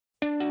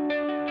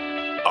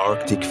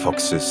Arctic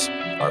foxes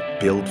are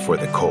built for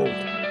the cold,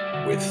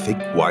 with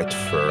thick white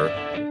fur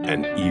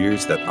and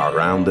ears that are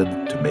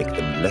rounded to make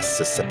them less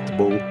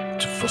susceptible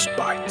to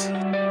frostbite.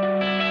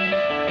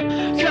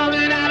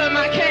 Coming out of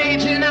my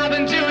cage and I've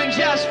been doing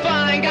just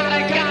fine.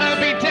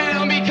 Gotta be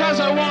down because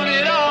I want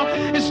it all.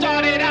 It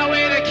started out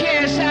with a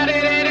kiss, how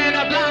did it end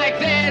up like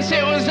this?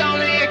 It was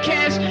only a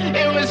kiss,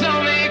 it was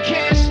only a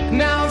kiss.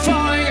 Now I'm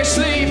falling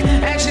asleep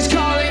and she's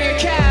calling a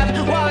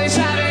cab while he's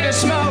having a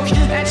smoke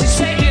and she's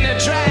taking a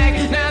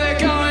drag. Now they're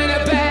going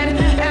to bed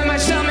and my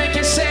stomach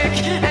is sick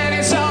and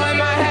it's all in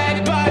my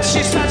head, but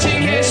she's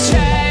touching his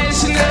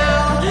chest.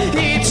 Now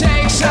he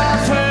takes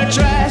off her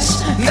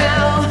dress.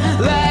 Now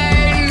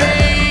let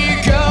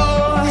me go.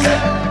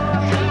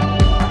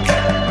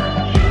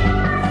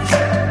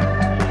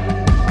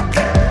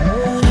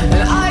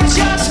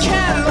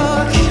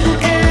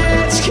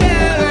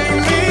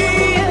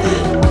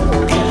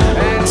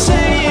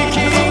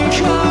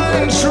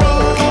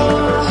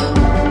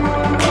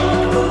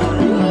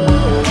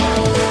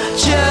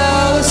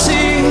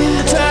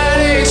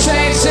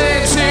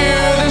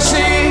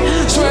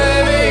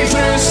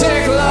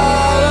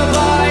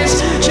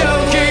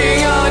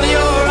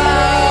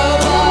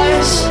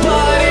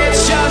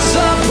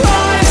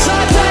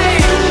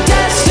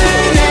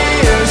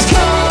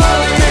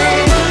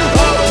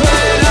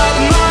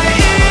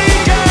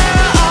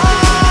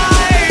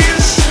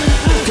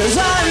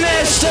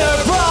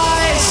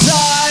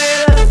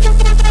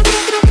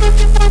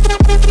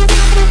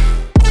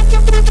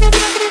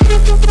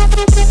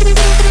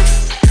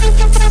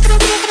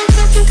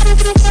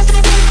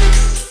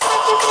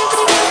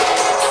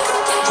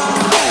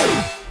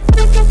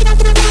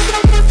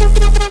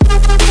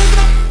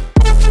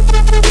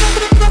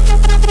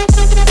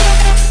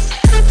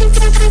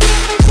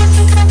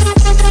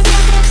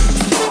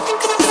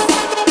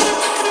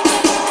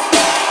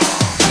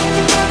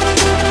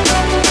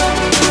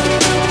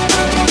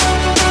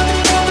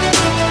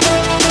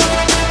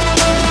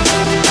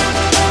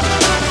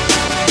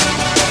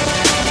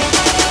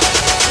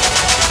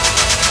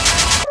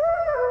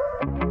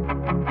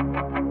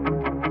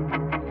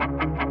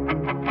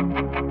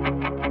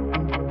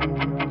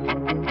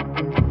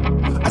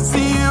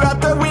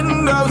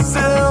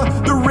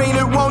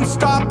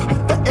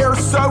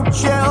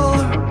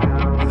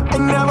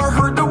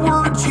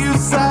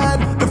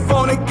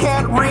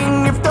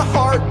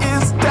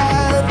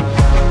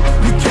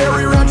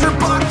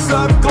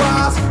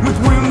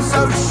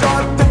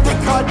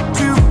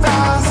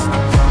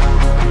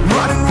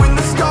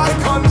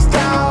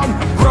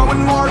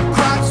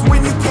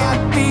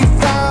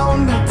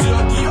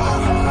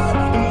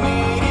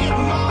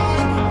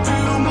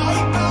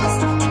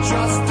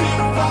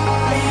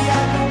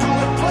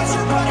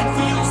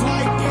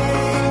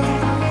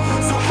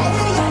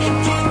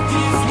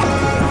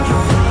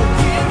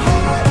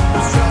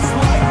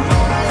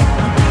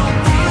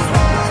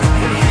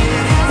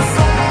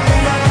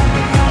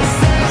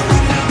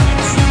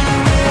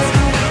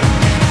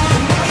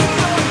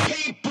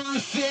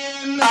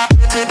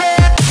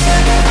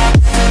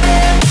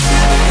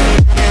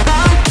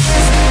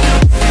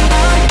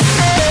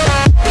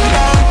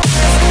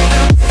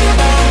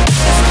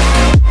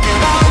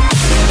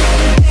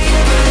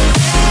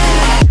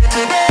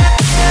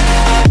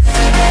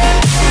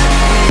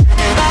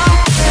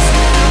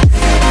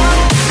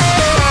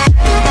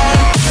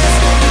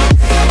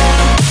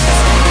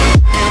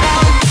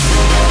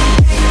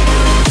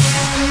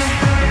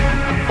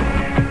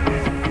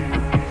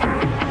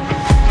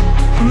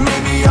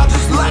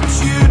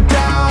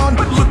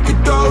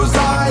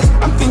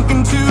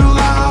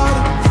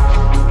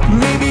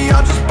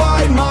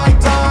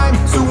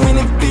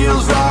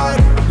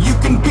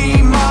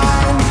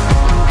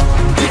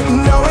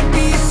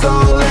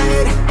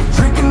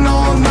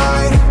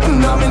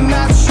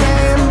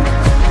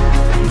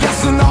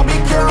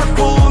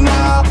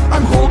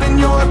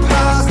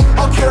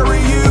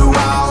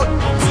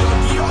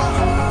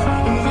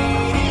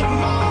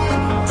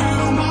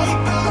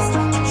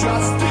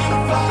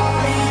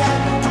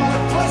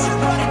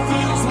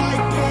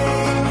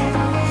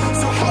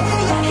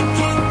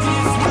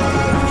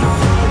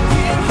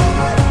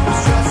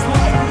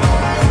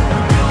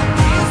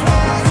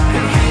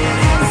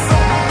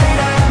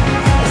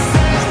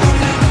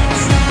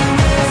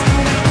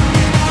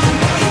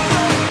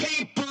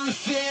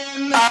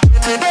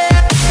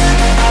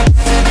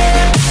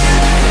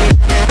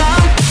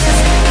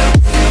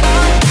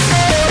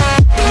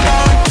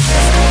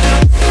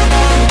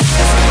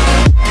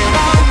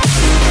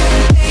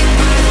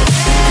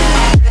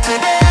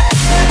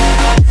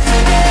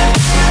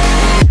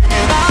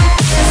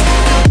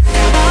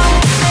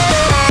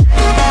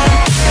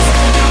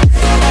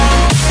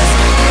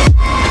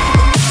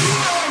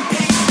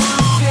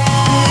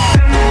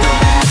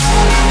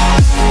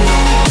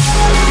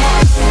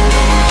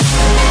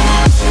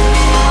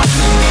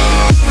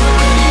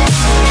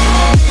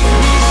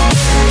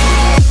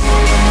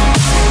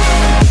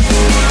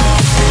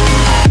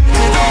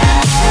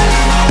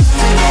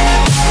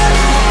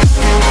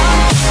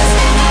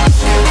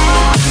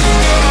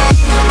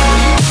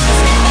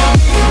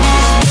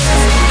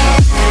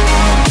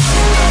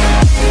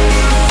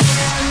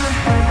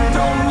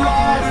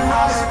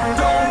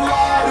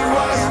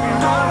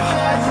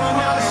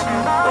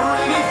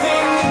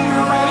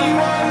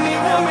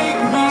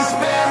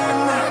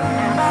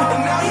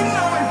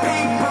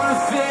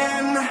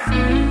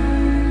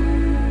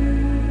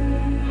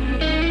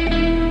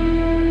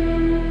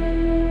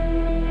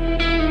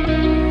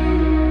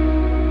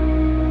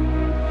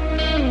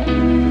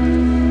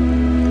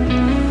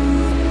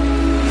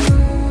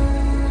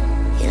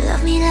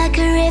 like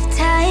a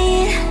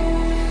riptide.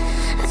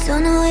 I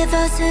don't know if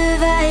I'll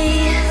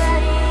survive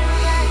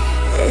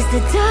as the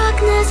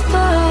darkness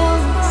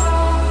falls.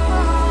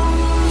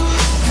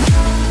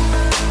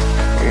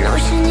 An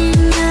ocean in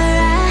your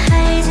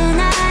eyes,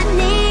 and I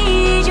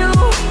need you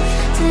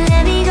to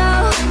let me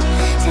go,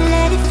 to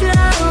let it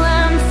flow.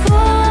 I'm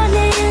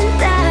falling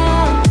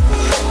down.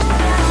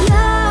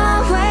 Your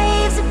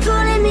waves are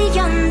pulling me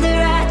under.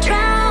 I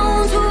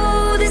drown to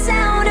the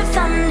sound of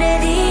thunder.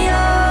 The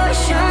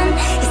ocean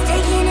is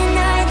taking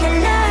another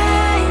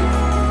life.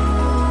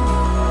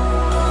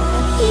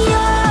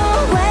 Your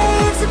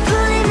waves are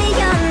pulling me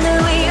under.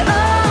 We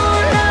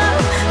all know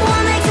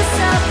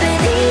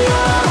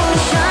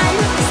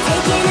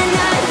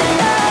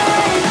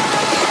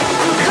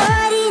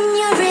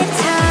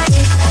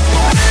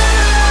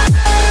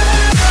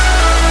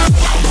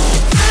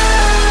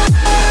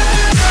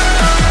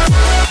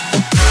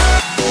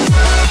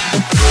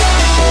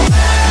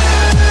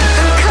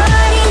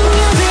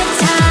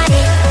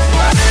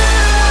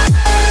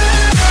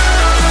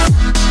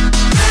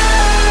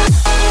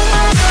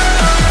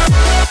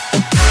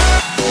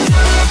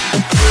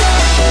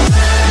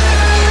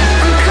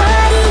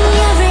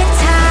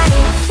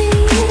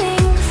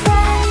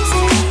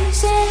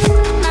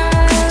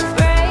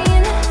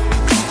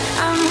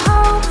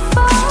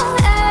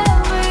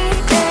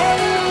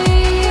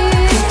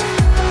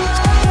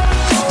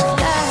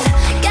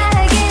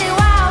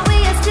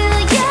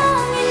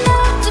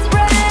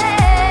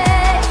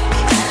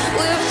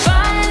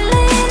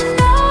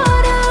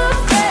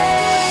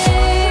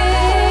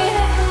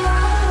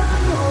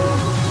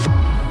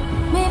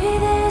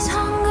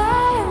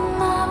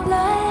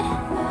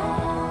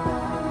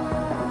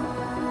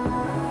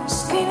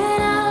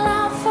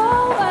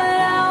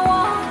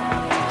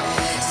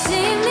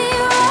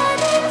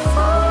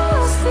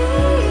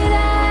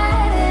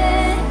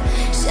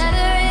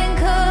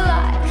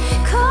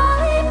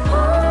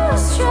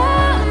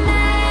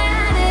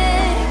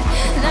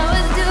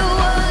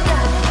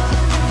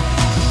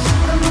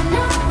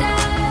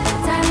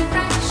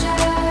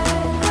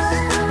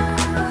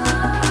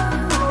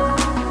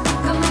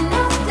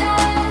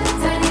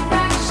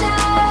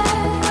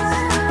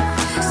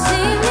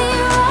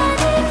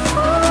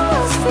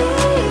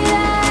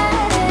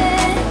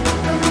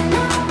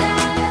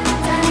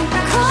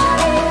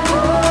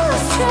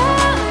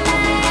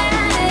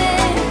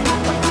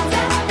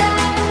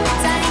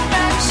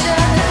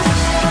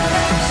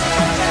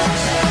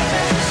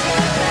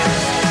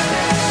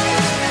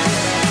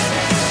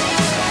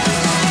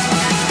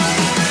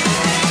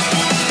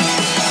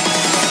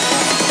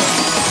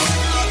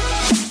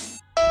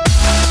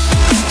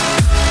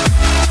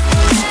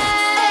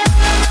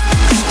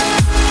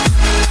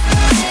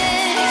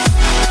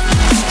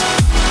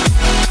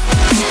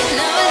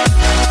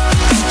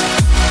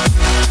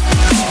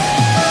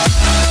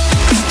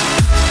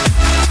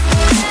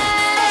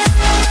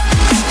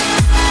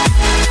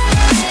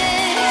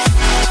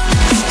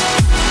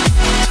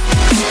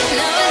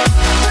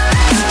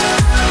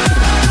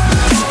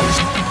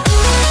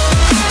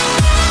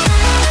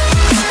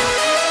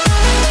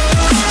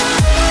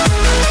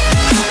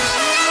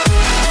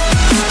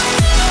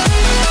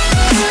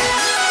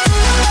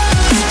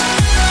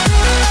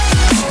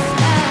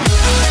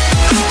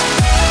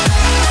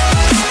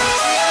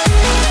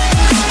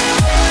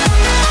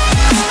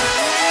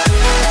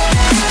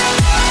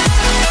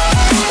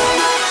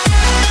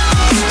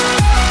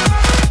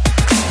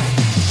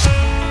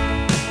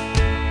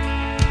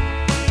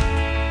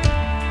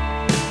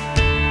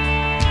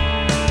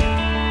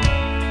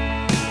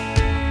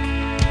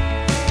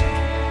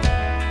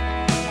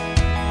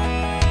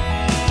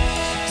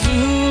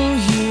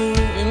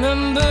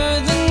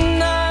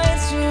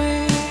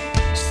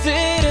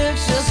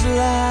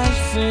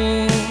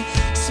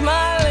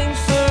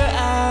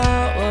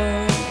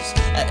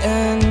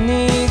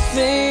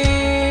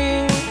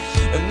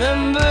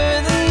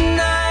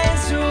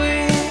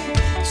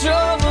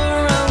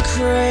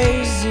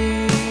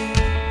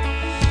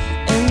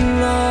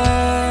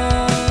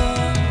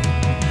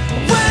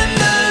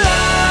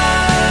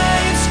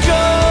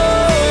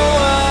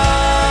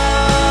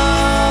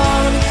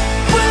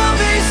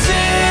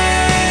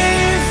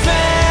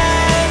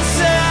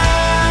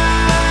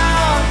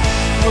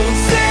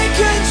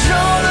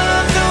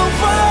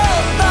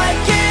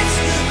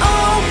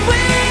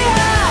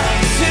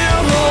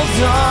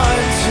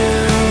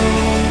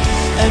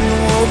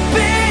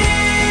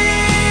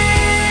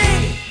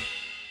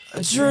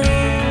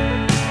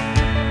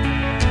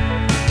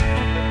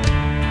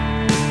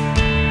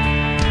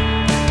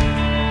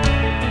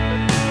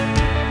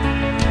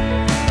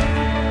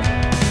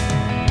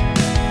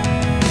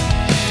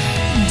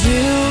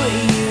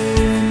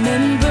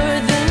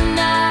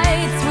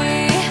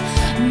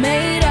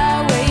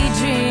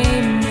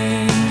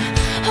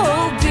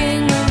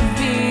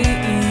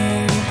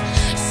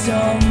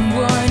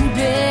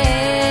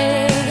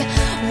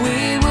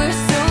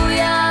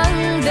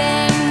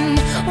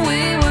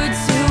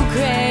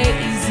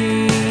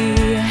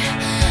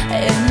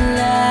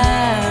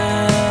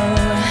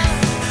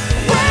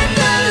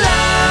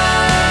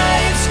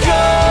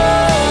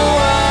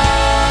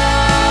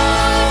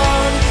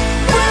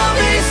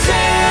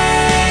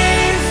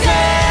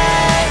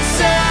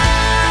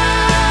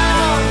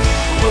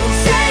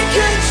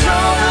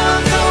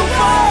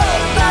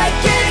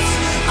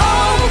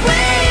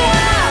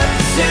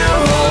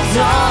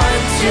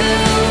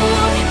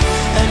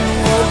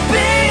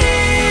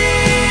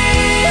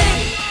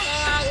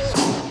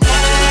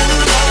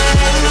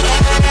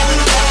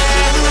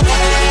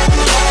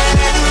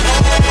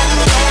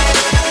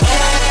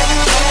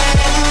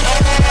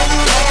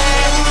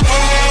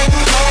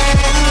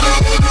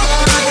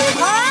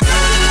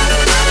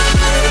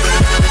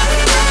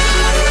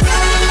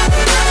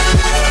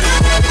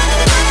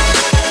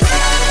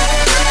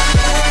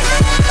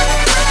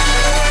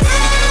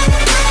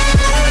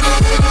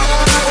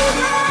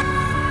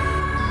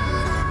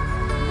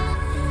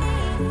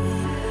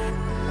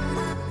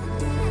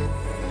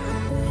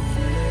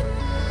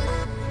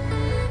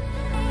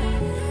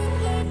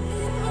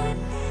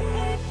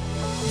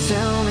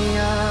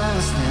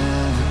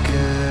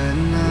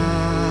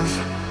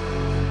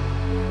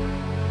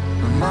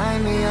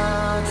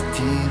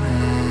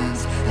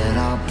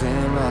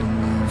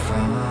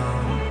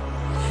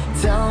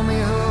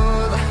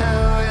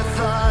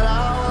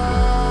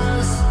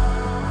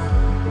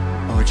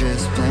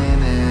just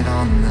blame it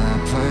on the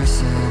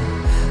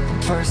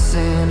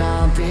person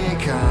I've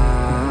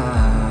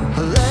become.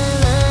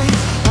 Lately,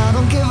 I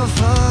don't give a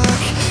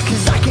fuck,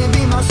 'cause I can't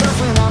be myself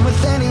when I'm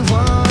with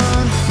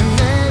anyone. And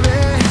maybe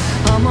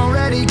I'm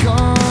already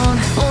gone,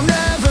 I'll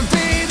never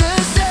be the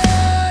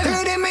same.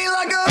 Hitting me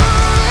like a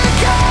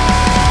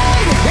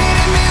hurricane,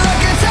 hitting me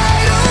like a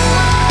tidal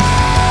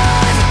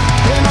wave.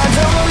 And I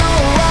don't know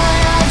why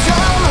I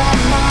draw my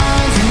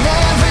mind in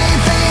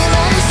everything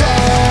they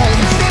say.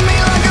 Hitting me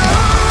like a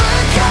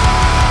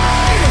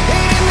hurricane,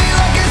 hitting me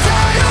like a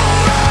tidal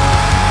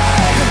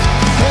wave.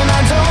 And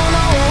I don't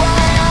know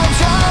why I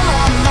draw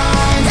my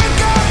mind. It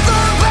got the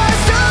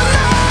best of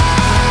me.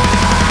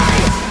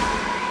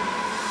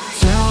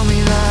 Tell me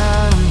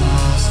that I'm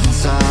lost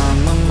inside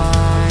my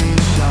mind.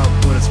 Shout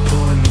what it's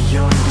pulling me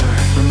under.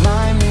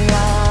 Remind me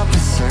I've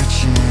been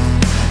searching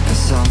for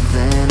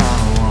something I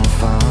won't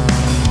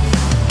find.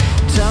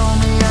 Tell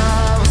me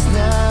I was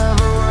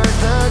never worth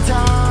the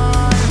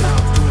time.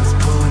 Shout what it's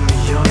pulling me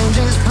under. And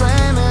just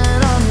blame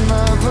it on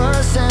the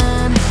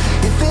person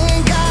you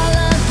think I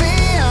left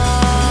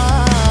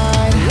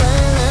behind.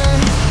 Lately,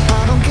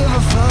 I don't give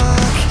a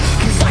fuck,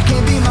 'cause I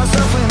can't be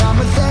myself when I'm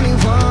with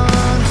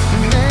anyone.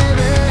 And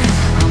maybe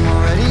I'm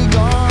already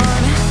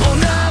gone, I'll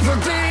never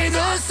be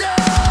the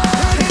same.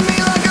 Hitting me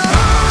like a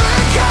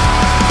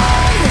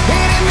hurricane,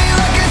 hitting me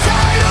like a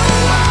tidal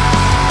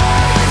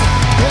wave.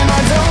 And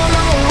I don't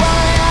know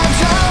why I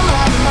draw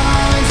my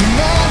mind in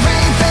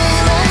everything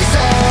they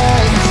say.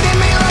 Hitting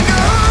me like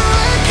a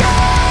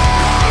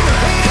hurricane,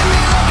 hitting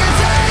me like a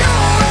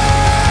tidal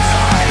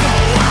wave.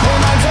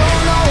 And I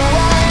don't know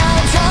why I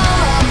draw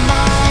my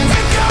mind.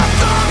 It got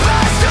the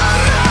best of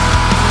me.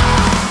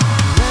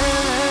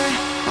 Lately,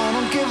 I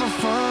don't give a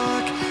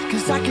fuck,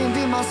 'cause I can't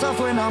be myself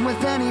when I'm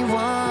with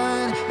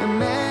anyone. And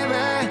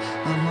maybe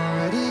I'm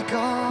already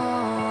gone.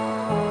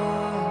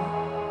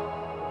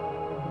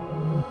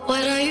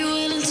 What are you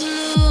willing to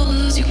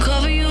lose? You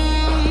cover your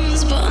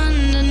wounds, but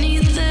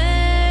underneath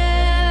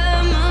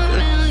them, a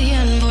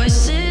million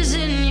voices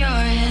in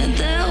your head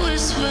that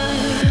whisper,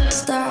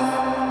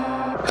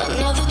 stop.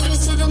 Another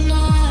twist of the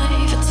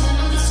knife, it's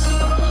another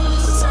screw,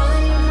 it's all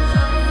in your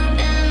mind,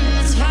 and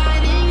it's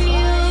fighting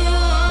you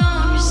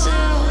on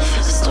yourself.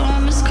 The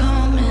storm is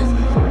coming.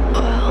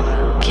 Well,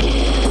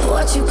 kid,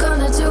 what you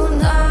gonna do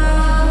now?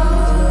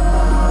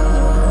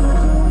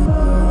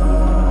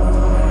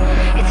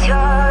 It's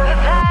your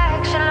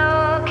reflection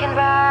looking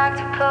back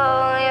to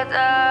pull you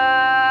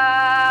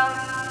down.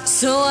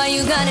 So are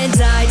you gonna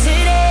die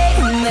today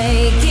and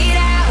make it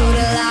out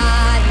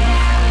alive?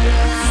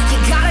 You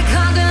gotta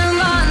conquer the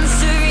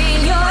monster in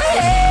your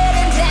head,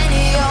 and then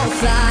you'll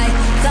fly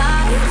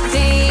like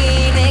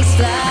Phoenix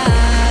fly.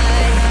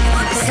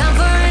 It's time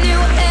for a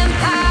new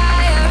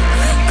empire.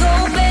 Go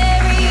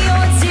bury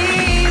your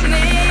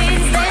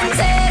demons, then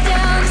tear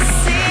down the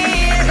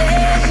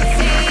ceiling.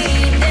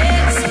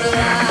 Phoenix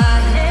fly.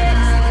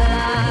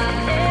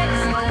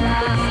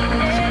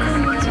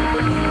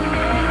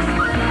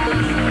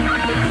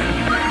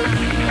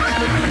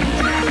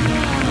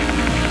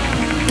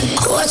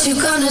 What you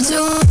gonna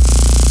do?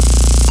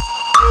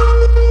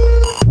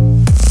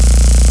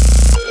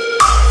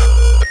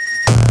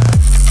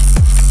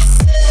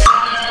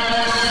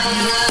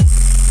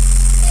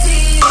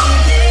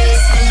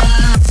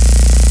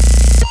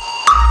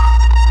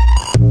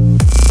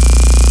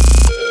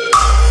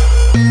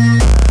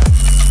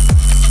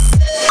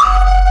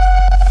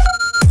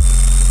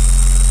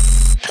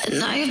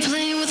 Now you're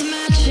playing with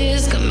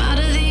matches, come out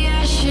of the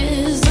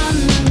ashes.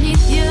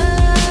 Underneath you,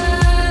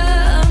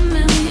 a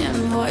million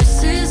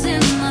voices in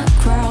the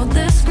crowd.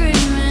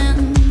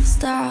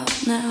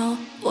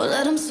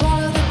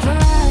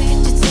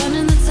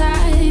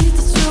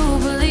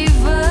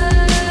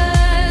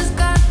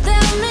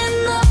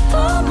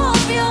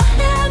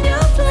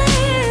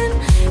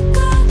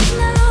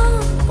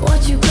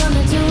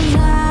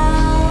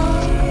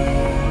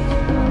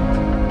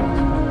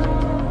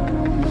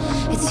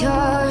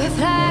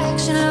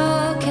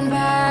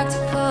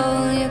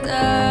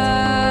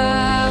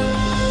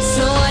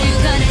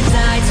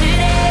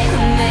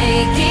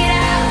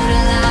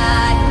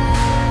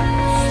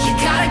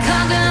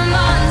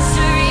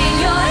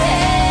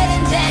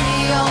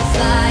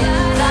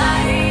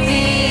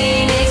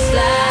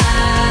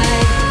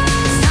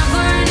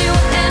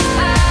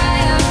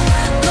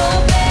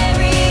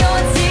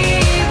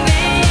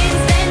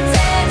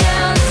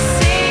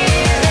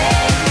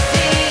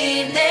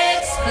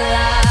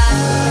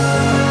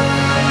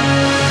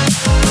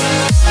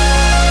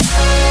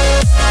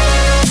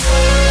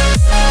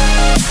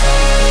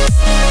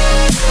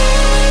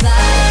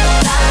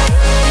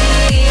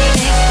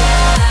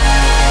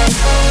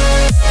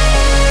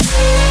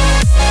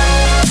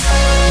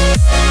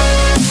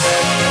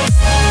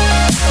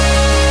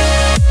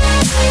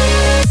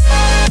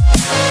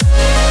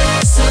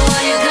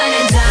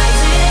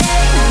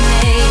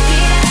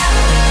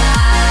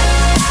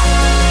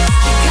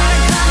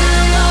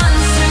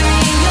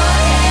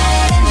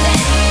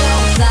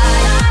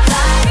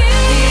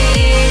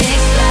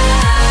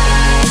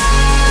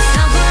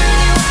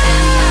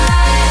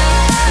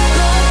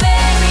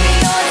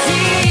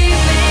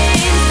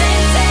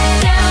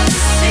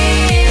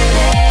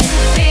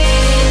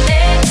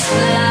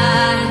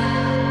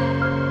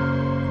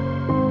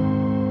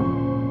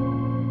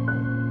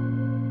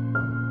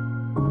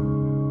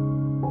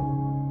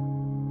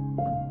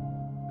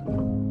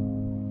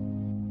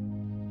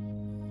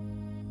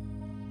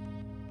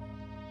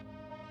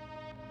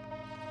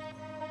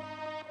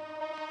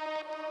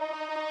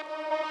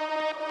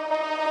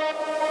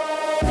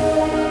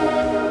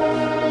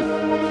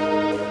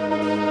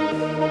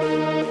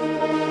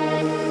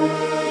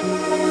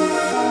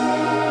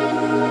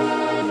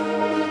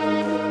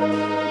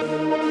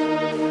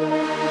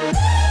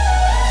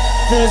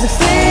 There's a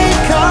thing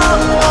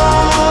called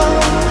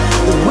love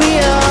that we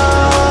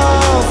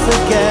all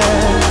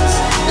forget,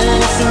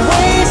 and it's a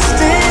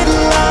wasted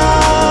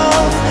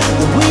love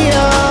that we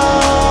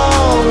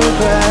all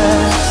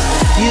regret.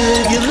 You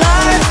live your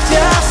life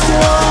just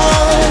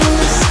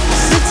once.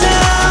 Sit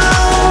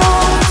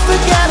down,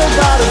 forget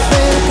about a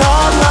thing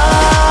called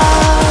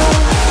love.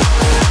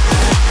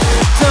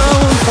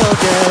 Don't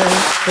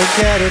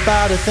forget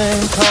about a thing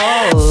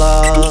called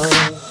love.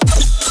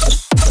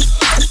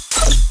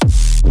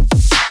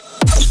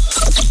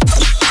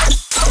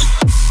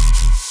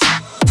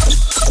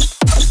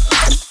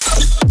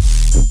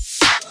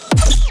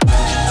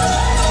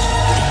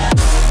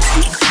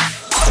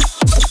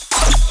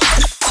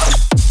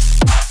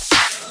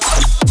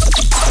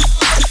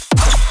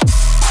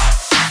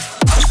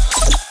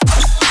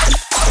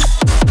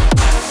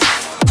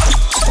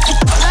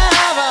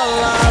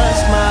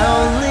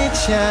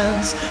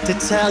 To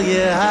tell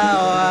you how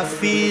I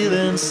feel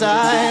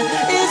inside.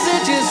 Is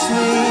it just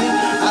me?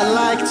 I'd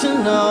like to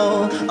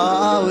know. Or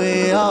are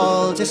we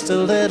all just a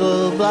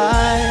little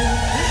blind?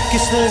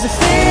 'Cause there's a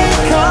thing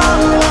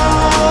called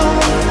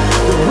love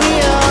that we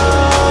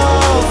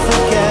all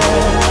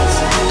forget,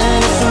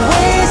 and it's a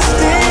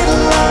wasted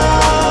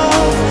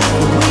love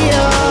that we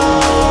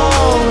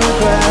all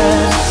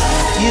regret.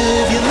 You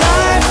live your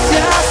life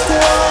just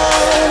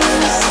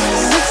once.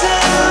 Sit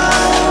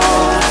down,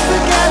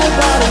 forget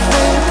about a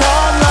thing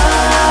called love.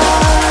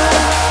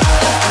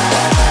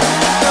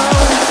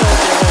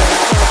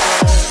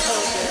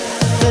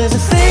 There's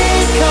a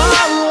thing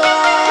called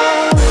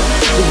love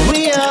that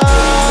we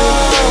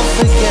all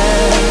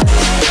forget,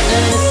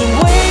 and it's a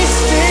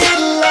wasted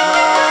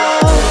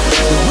love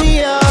that we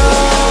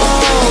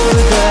all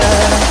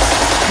regret.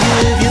 You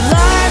live your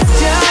life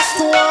just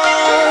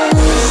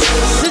once.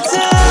 Sit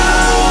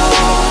down,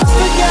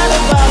 forget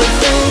about a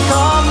thing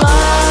called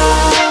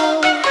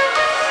love.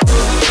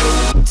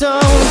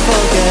 Don't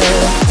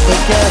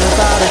forget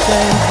about a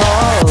thing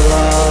called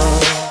love.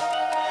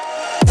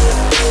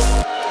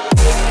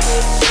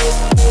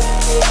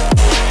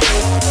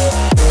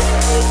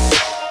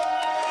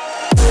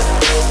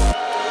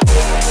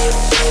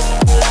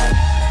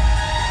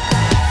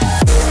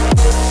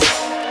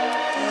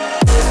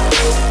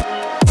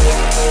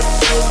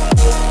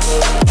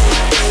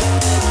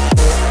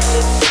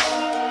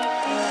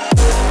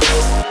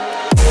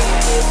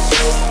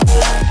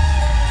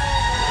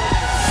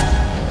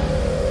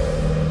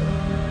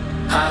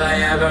 All I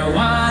ever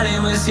wanted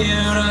was you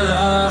to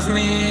love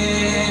me,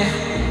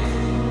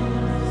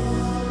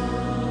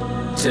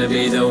 to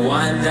be the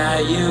one that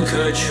you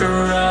could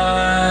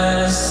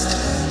trust.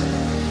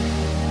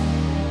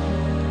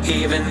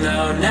 Even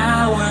though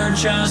now we're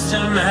just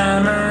a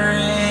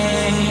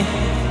memory,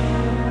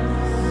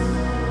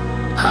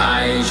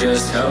 I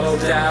just hope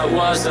that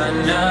was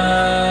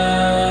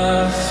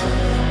enough.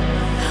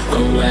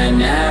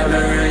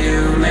 Whenever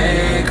you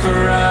make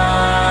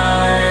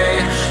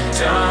right,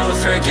 don't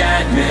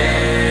forget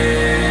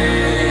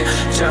me,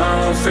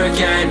 don't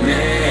forget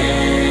me.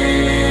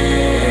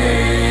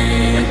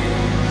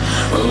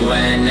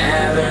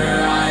 Whenever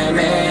I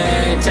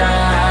may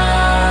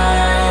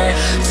die,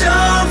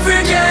 don't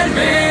forget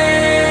me,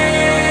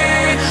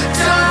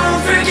 don't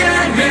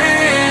forget me.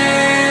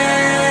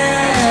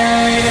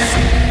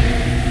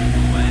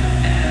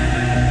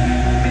 Whenever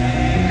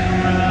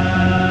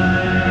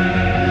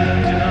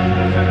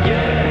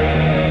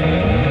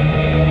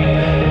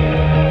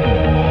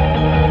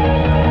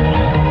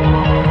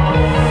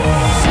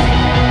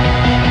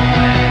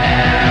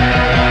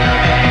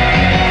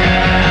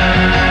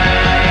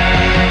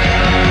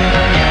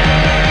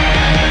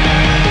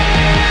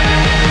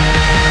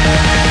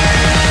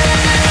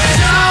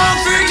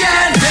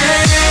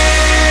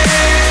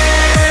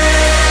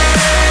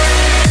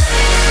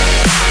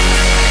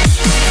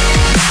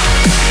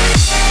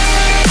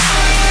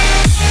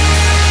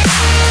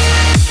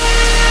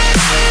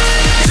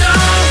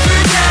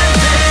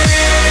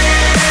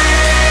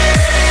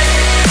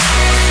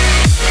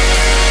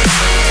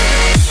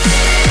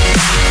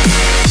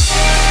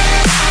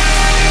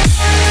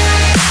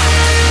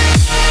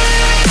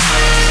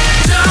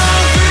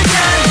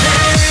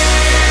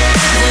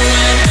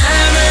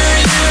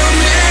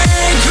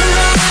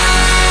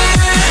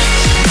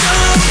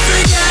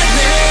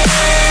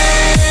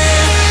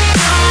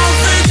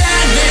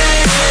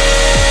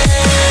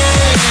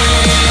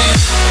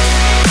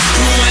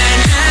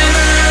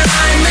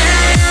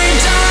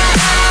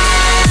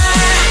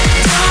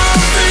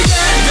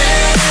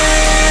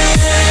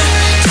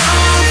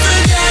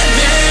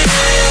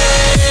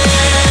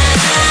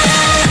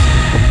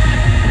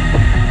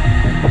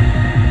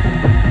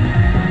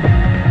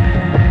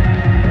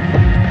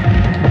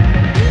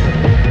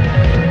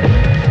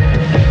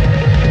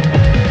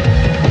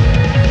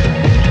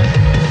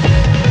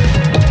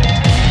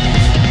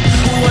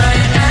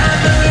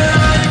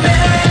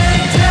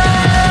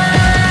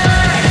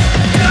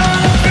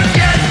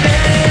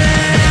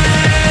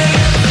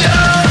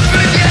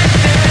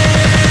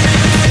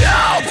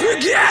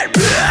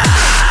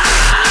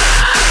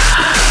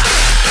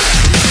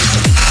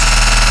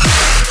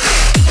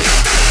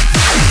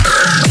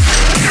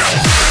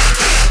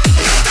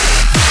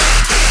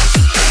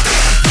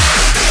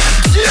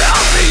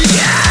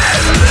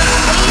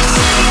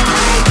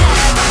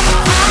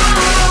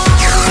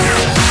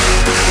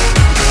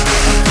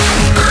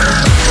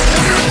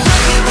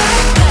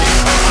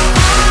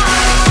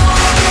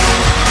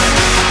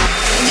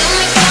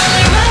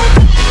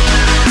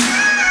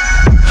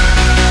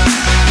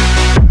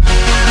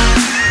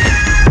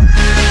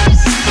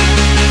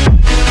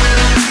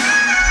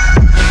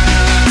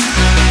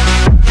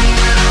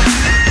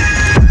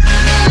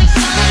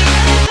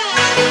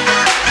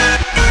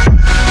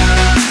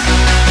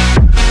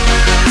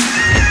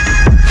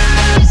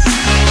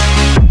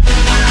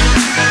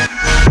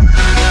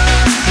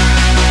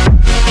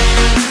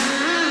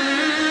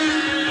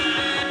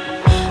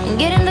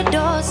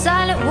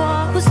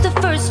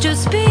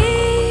just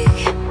speak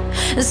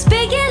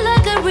it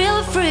like a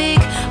real freak.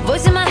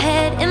 Voice in my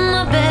head, in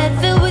my bed,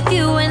 filled with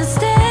you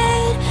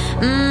instead.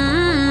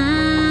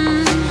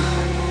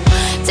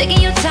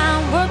 Taking your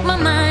time, work my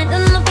mind,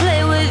 and I'll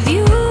play with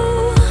you.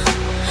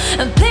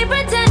 And play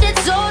pretend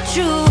it's all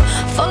true.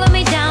 Follow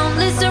me down,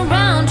 listen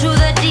round to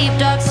the deep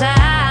dark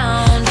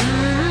sound.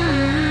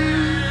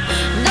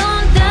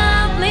 Don't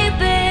doubt me,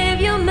 babe,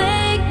 you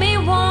make me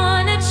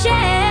wanna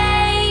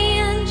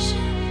change.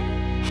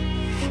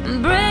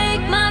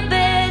 Break my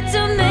bed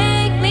to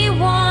make me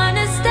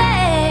wanna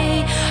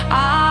stay.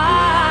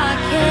 I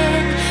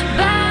can't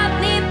bite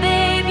me,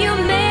 babe, you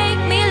make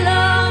me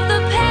love the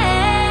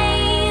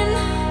pain.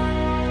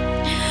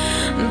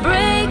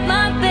 Break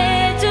my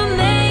bed to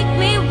make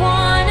me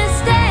wanna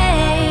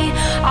stay.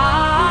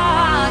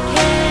 I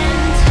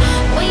can't.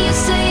 When you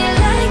say it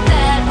like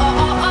that,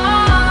 oh, oh, oh,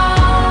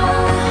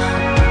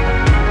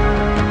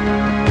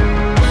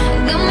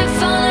 got me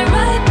falling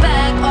right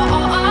back, oh,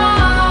 oh, oh.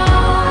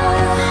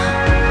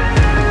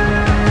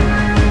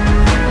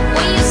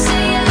 When you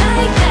say it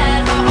like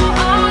that, oh,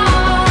 oh, oh,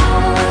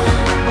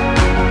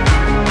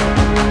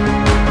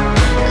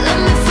 let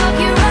me fuck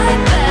you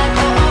right back,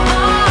 oh, oh,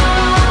 oh.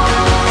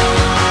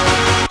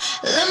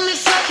 Let me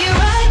fuck you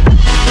right back.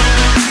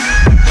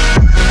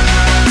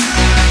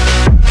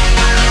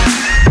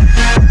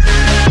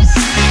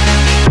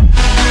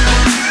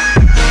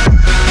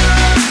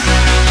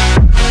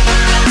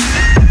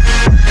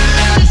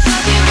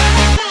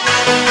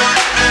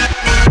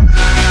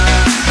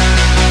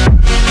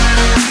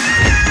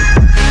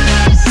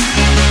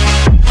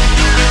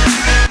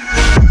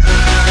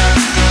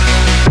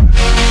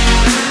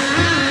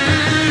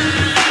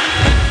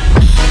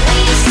 When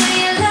you say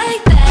it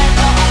like that,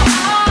 oh,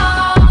 oh, oh,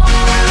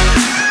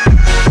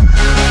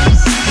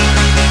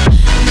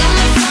 got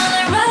me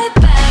falling right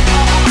back,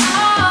 oh,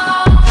 oh,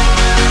 oh.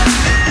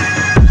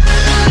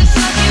 Let me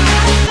fuck you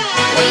right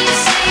back. When you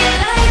say it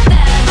like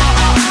that,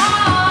 oh, oh,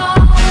 oh,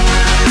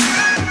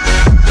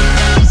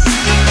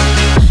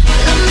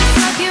 let me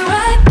fuck you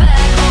right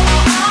back,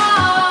 oh, oh.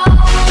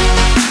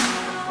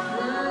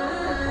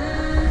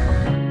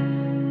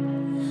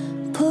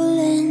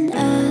 Pulling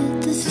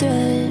at the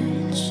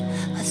threads,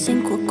 I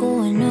think we're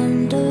going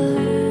under.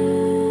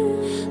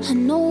 I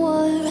know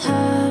what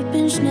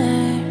happens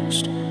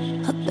next.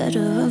 I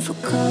better run for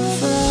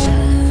cover.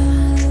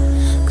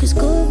 'Cause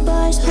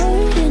goodbyes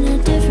hurt in a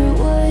different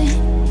way.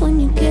 When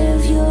you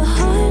give your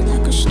heart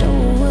like a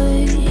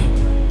stowaway.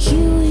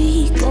 Here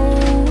we go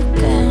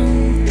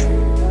again.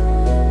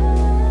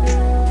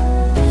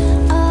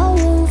 I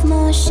wove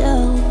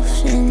myself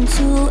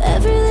into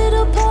every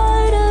little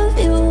part of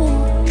you.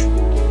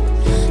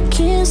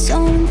 Can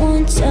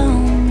someone tell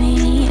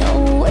me,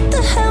 oh, what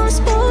the hell I'm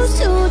supposed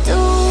to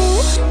do?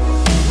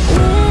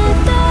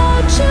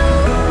 Without you,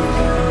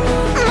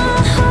 my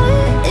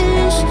heart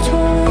is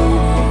torn.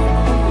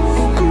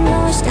 I'm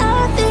lost, I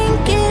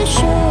think it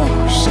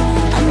shows.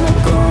 I'm not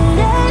good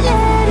at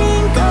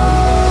letting go.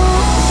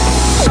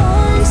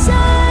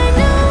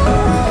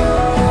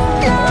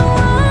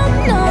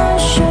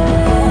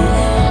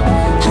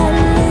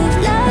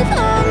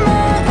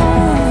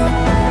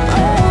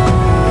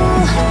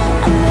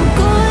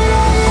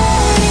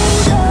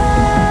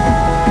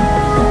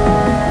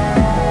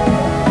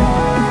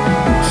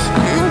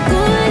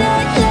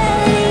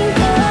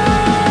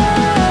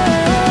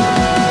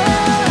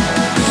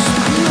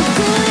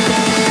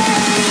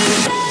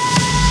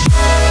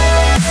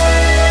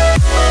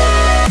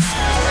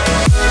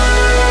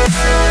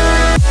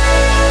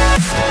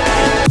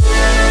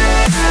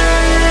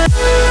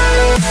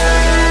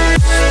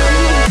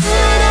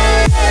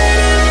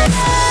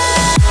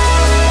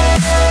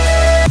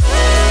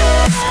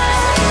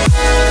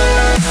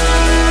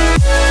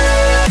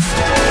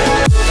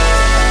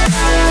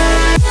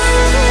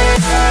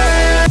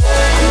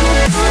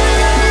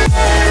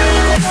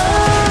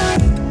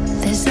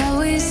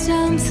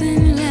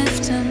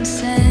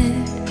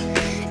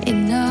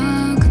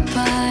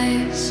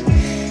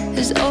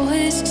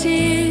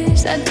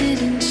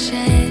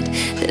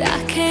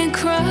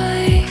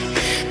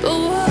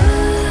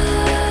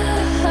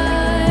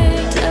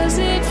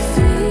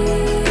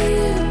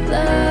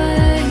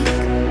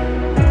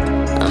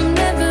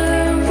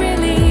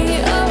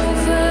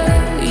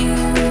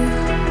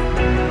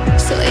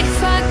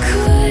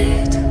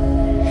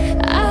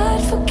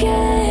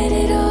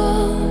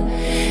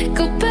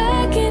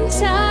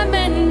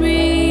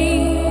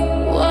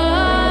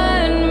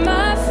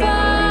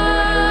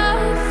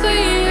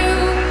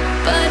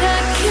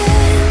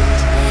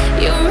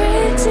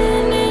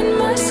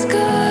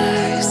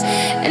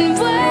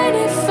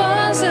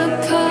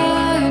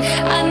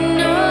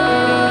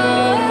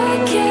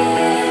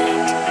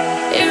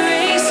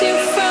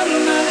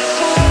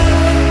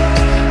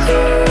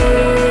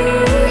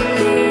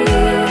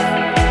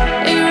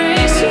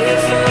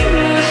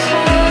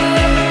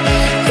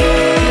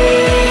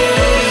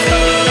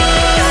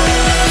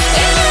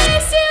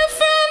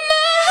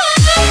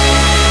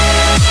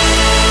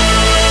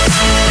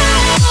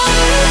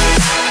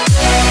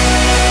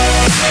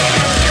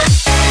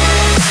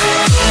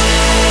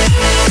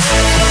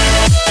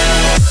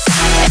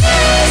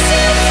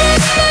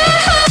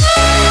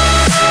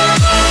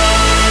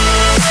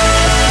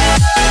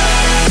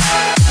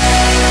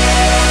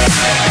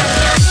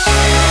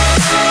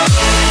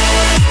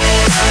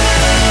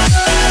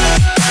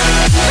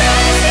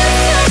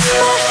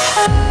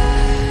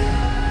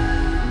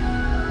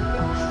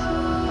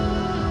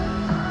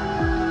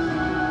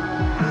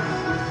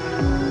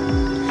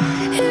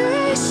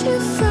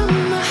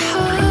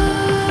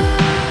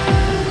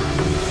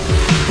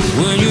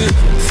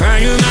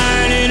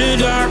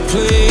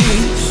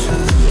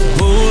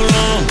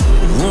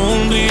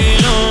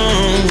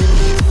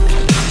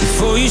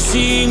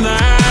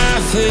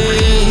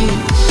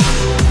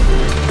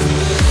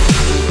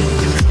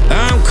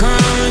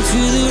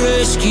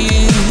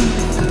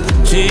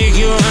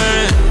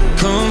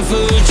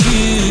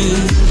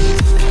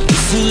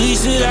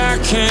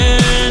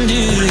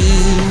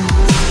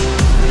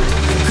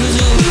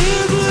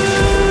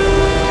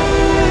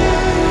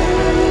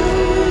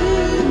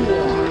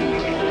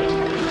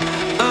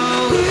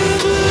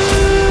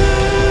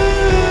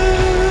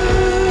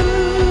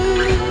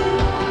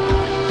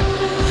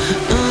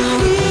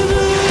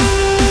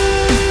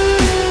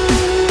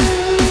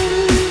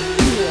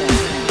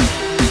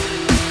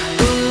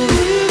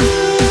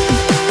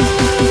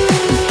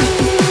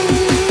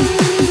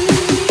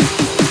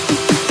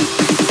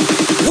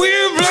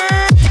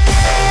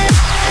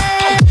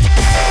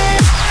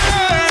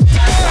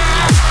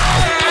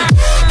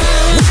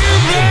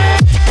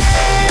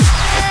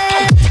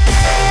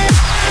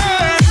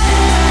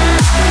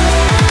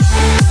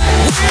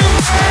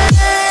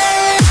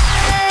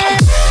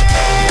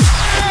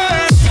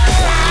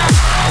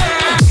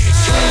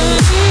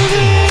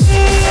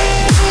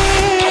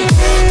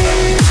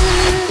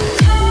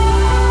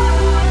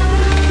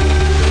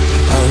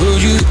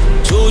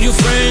 told your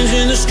friends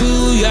in the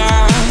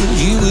schoolyard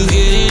you were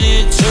getting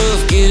it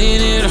tough, getting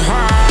it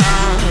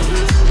hard.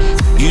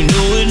 You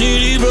know it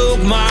nearly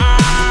broke my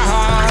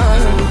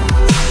heart.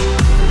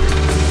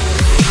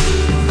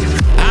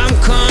 I'm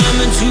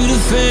coming to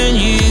defend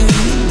you,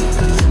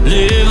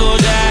 live or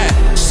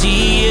die,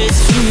 see it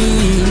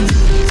through.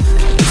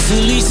 It's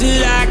the least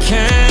that I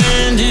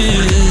can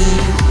do.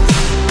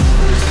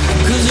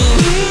 'Cause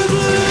we're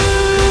blue.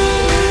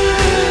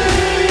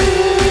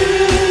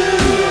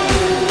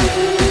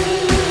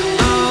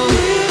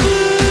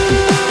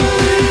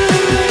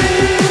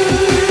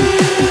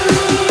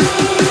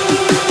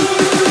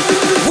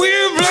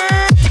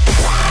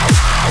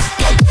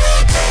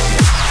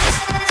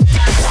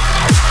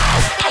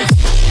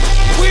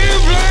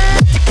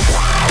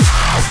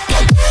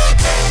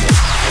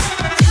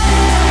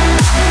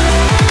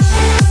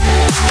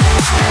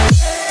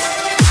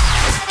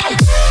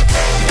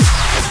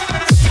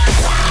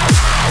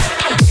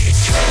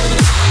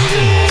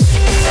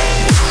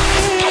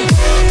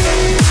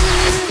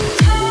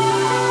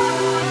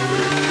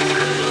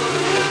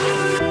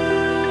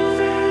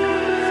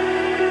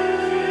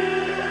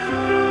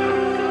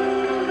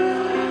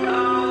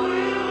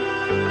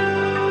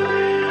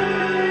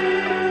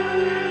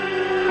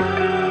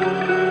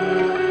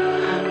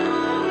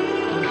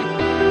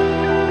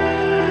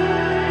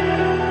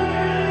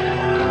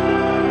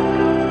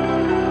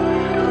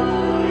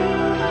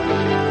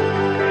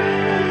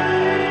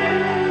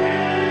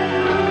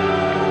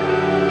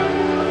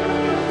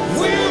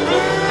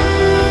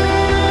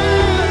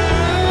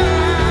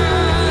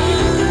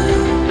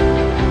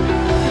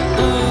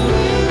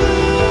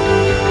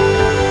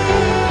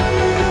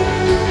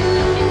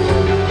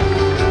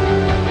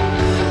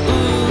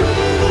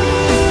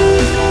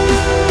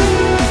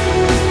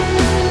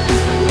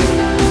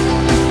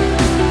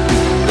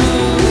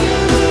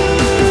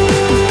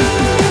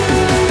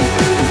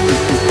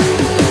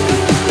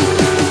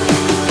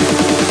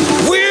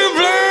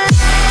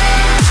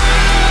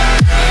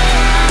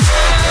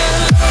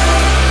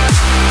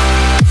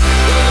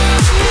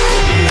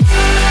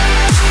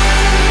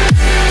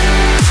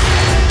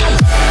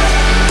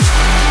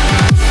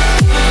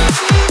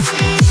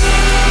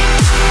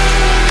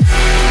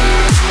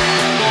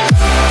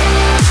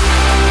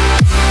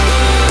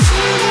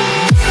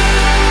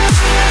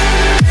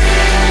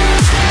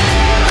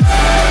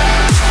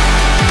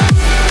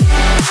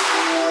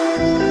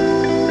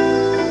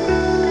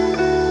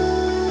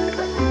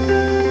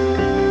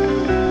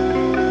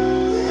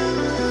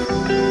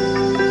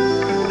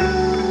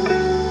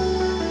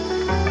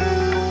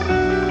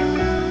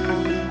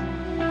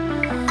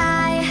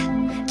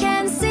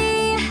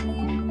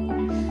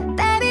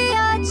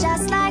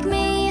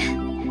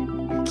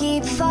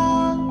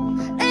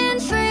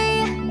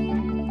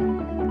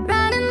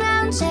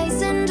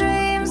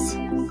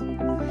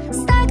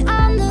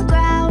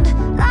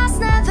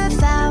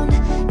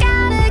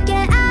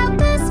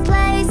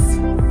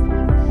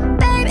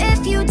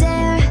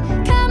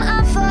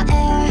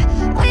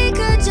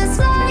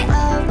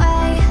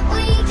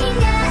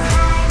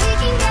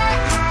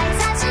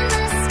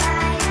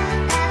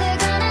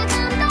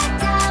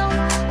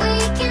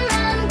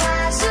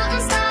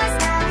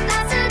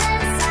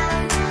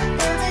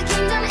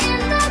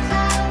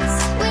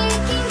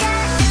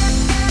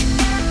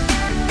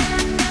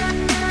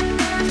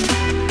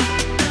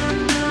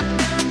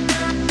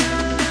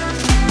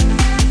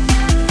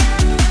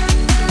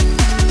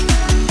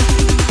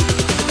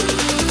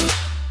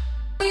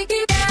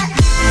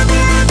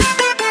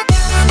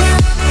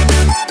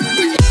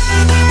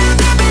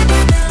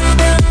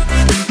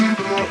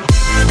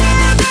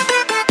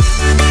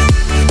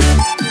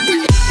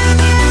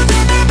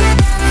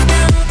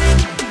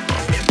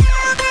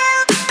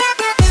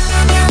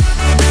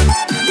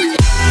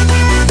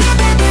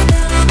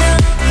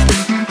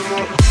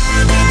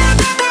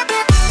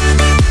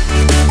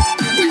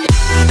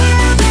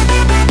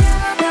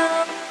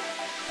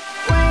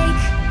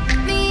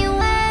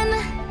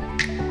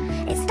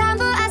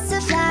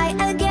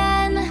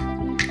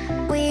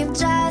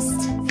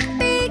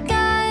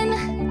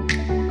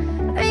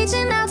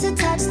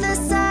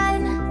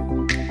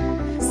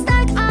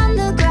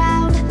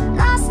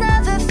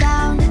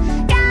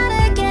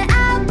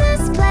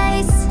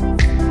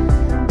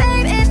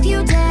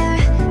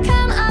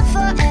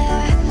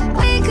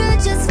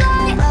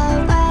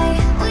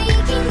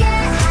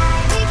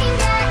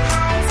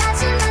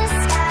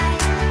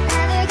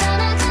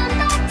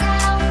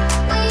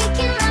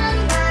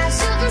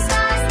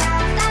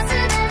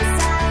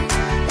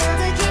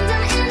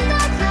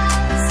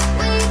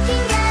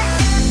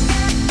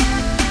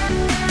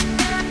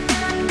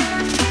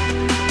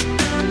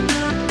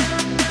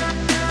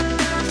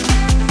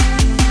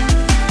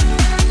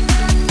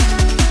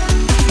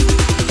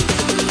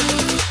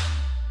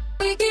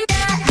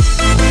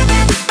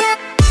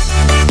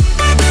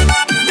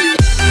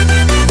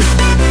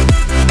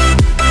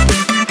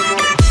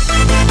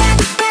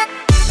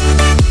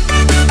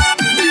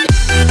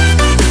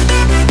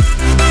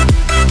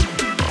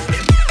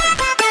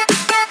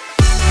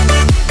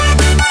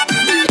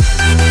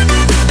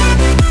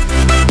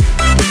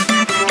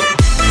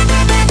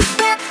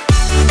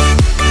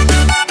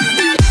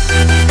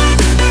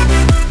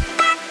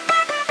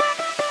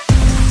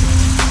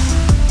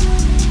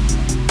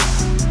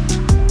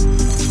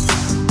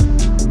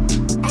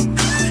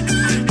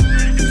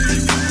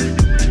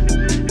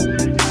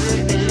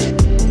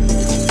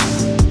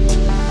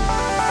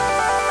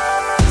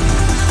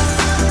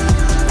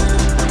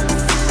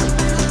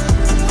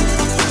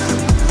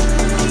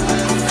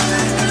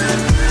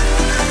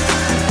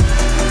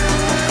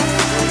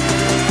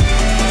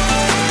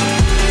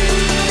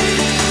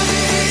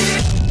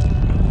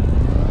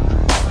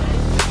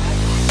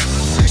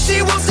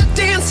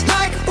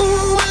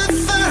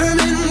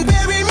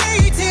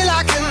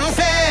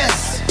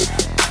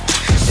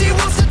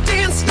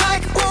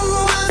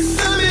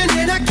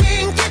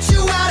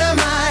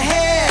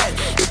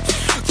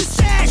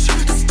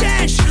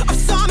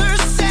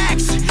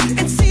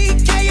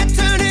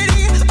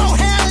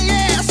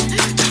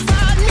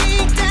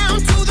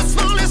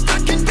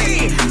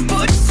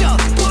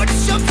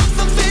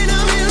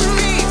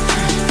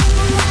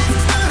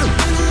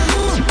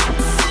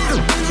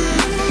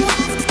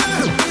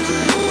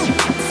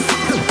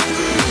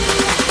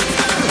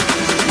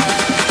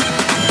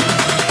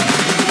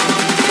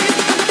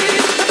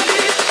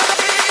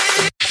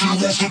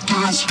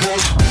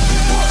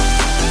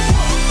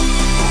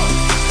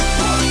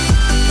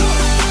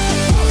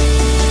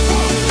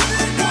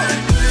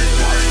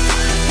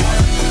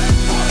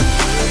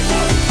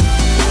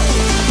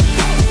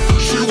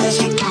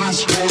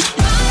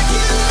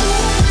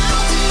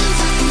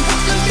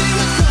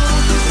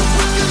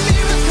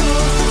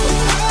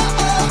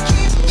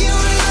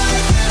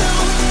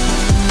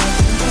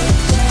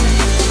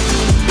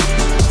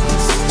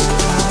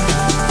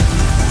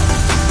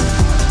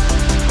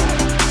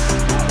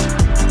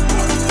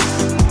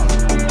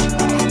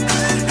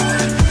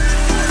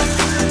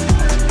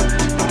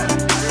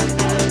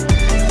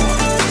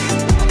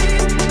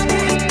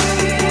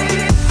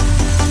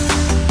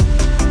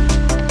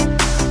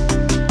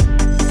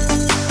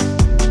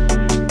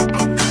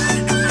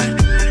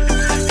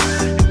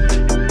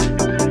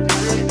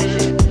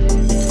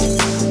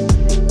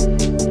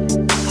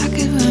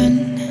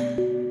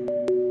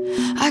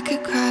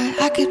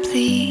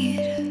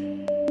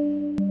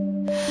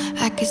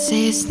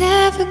 It's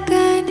never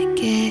gonna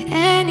get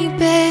any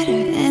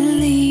better and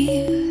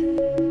leave.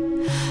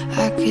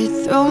 I could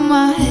throw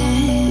my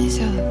hands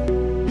up,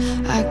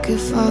 I could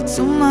fall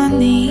to my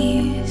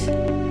knees.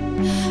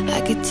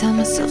 I could tell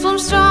myself I'm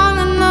strong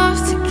enough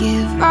to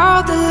give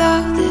all the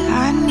love that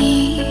I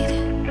need.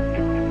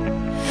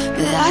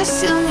 But I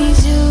still need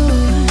you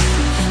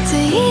to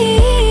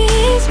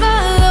ease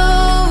my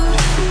load.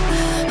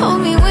 Hold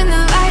me when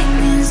the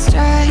lightning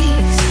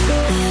strikes.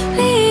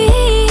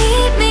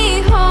 Lead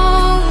me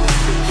home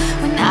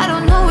when I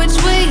don't know which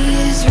way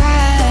is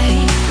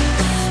right.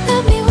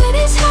 Love me when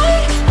it's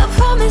hard, I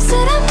promise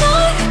that I'm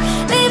not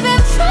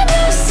leaving from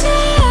your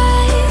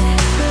side.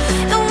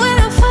 And when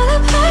I fall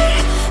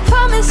apart,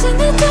 promise in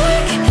the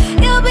dark,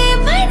 you'll be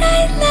my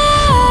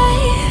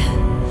nightlight.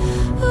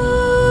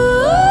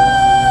 Ooh,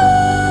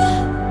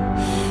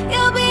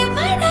 you'll be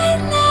my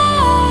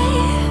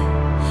nightlight.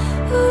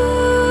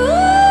 Ooh,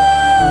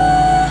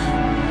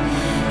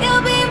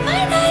 you'll be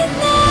my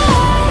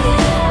nightlight.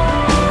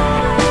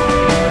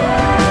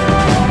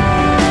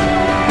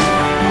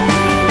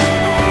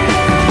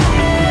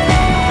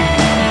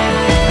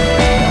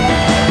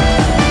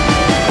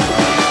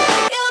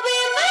 You'll be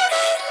my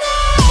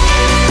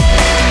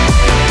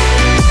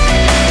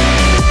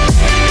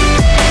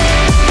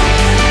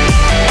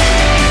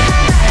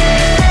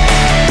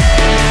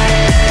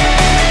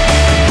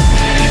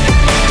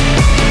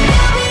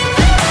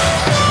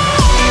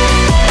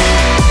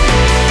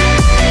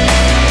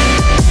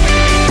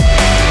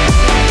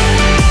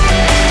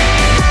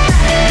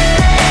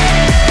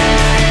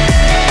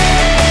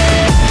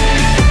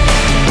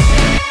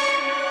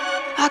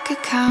I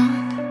could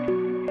count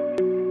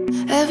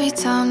every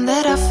time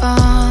that I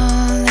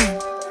fall in.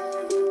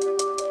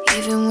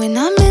 Even when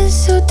I'm in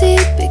so deep,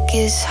 it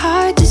gets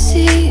hard to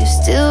see you're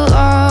still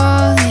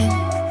all in.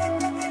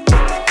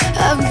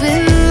 I've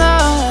been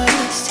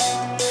lost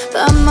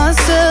by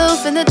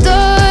myself in the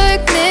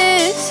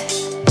darkness.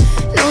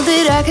 Know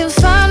that I can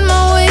find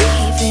my way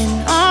even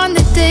on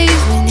the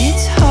days when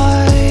it's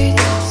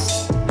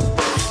hardest.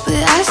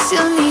 But I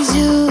still need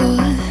you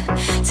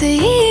to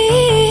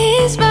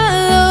ease my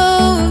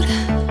load.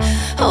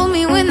 Hold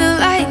me when the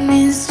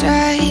lightning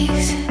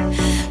strikes.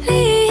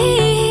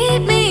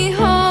 Lead me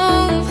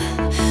home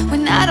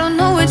when I don't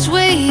know which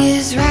way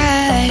is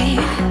right.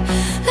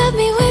 Love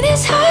me when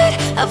it's hard,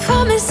 I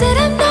promise that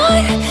I'm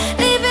not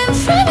leaving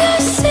from your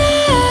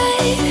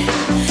side.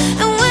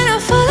 And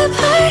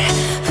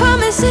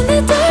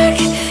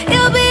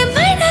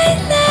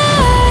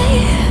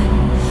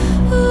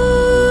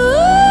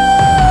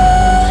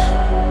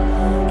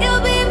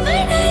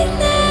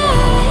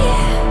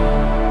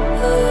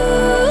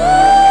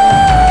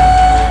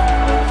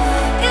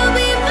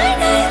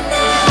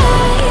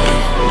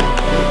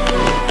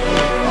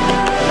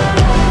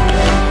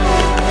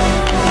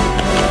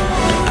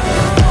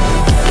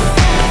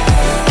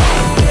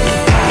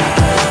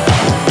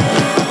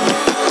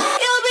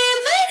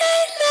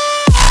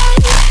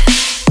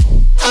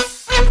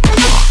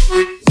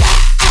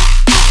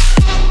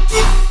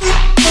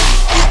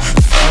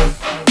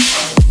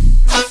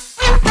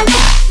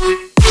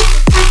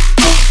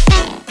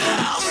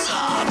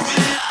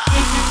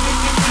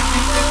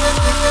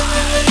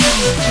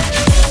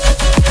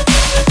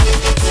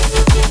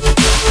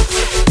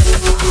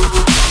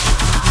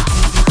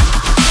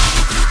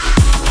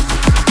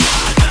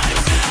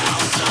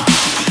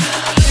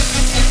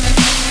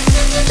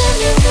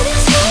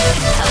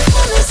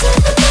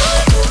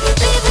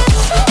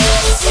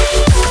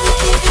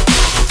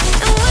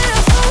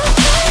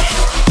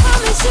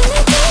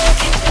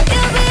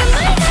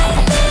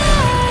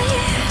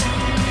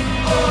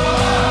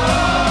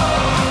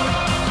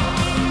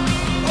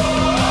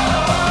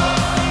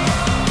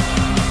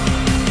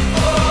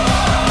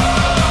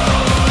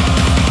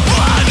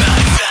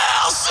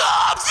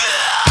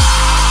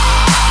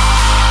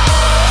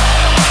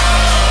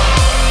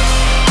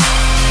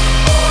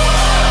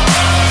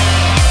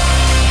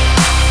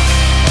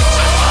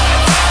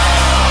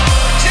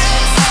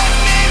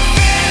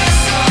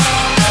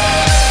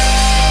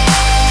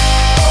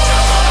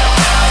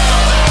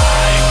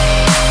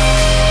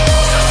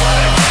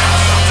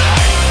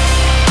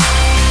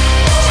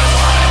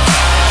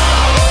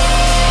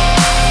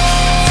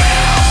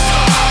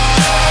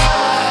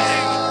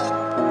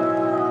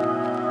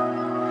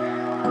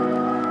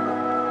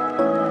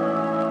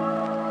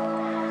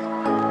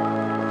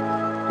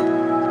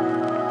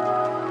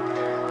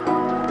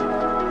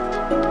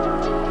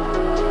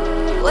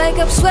wake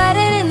up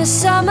sweating in the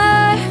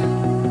summer,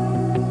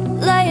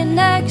 laying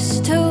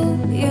next to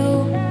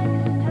you.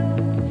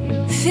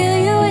 Feel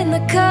you in the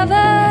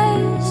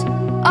covers,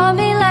 on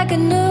me like a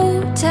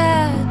new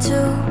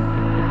tattoo.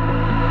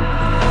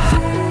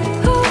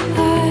 Oh,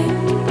 I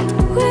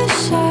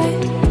wish I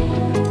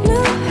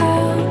knew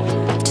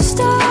how to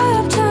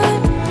stop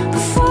time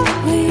before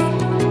we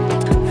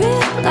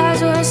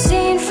realize we're a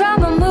scene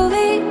from a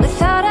movie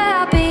without a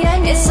happy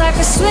end. It's like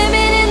we're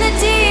swimming in the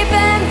deep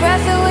end,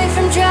 breath away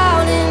from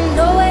drowning.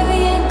 No way we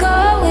ain't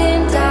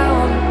going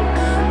down,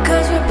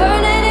 'cause we're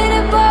burning it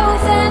at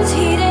both ends,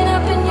 heating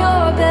up in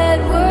your bed.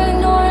 We're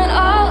ignoring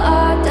all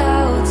our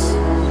doubts.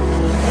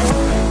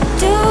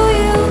 Do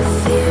you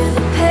feel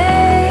the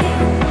pain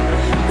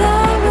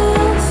that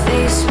we'll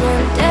face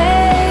one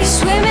day?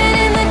 Swimming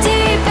in the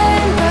deep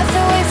end, breath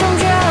away from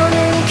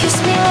drowning. Kiss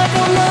me like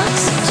I'm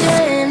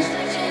oxygen.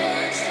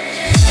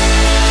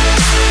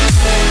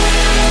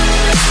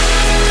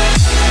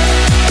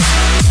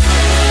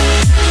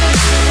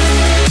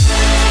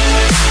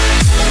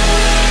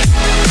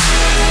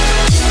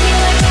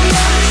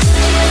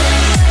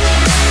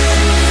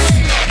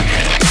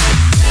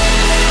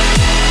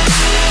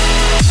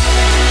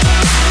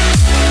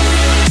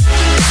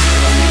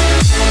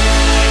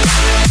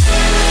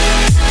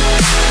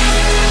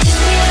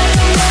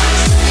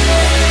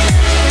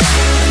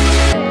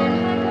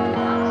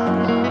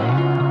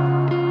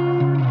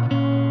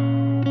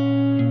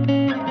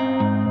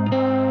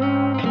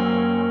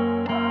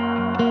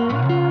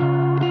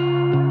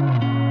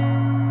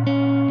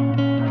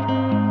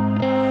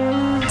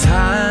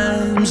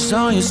 Time's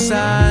on your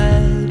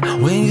side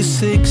when you're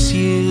 6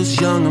 years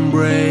young and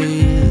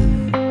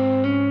brave.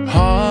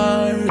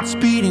 Hearts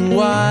beating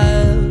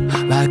wild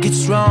like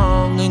it's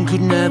wrong and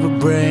could never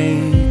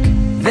break.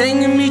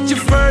 Then you meet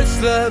your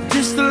first love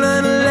just to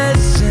learn a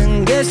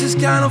lesson. Guess it's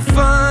kind of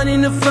fun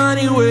in a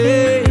funny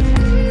way.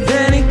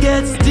 Then it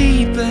gets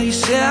deeper, you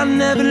say I'll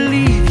never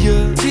leave you,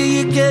 till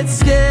you get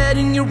scared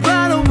and you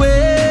run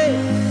away.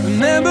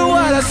 Remember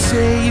what I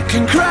say, you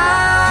can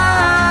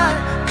cry,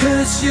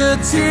 'cause your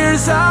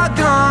tears are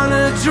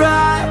gonna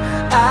dry.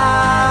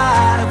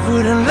 I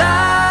wouldn't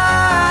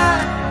lie,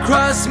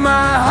 cross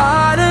my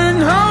heart and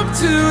hope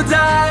to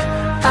die.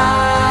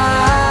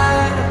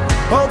 I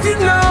hope you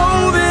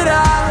know that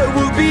I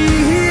will be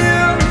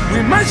here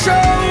with my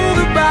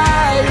shoulder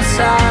by your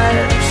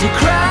side. So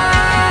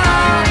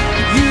cry,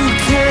 you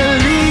can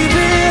leave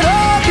it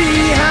all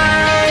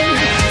behind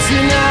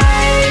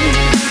tonight.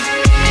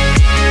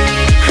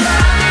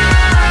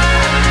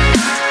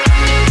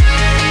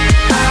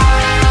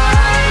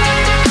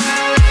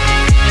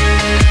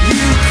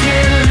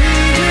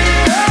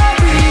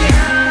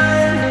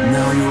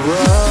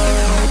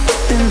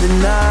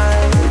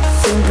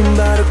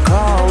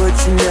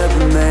 You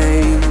never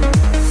made.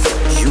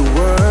 You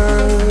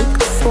work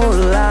for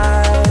a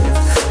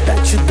life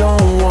that you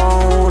don't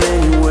want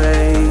anyway.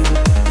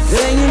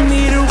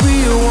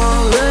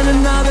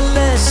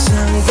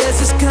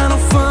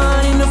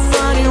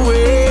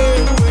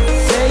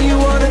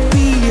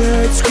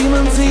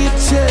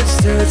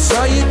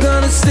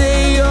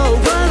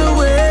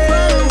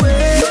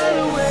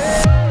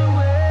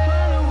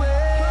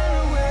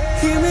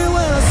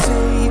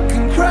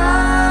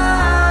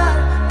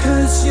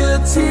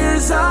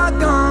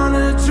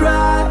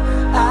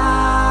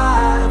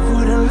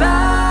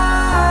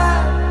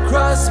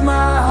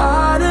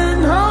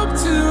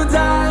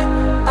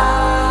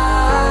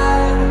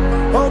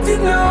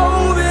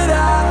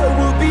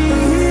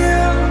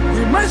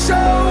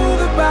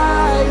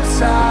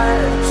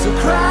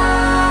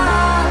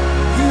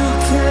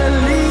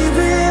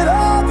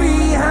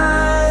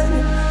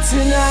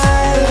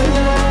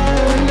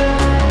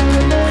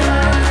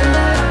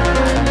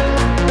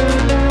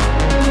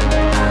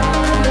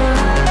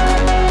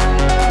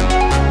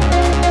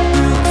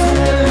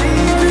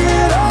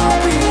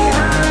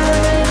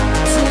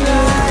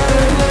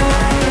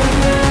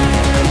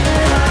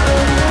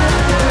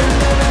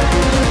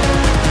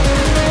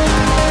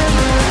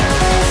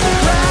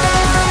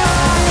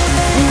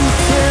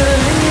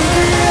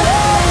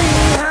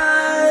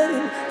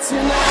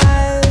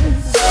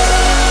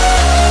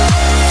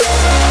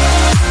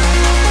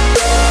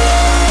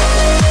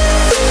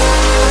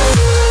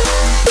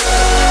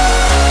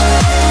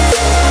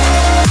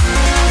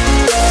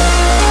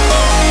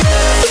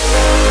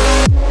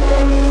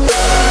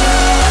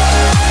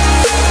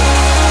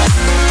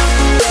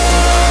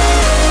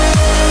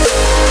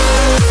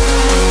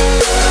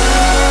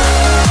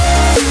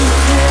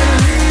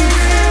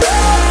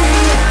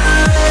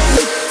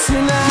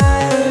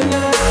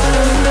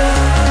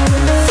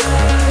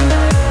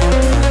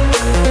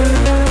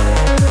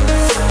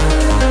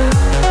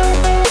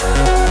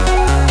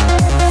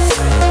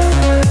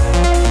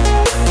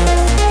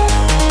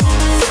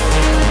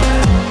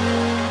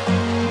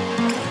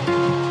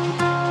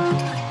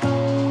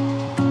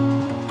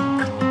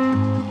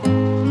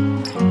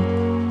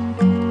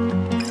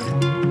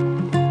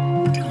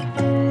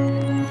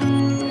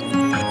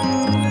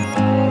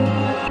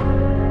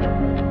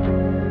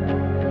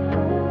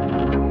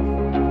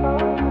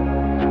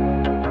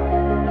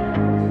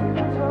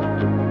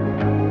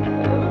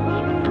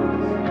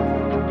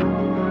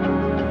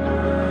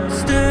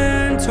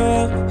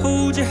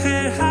 hold your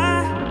head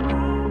high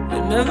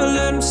and never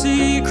let them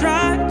see you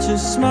cry.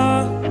 Just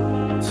smile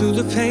through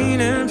the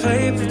pain and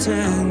play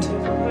pretend.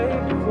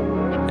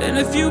 And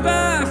if you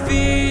got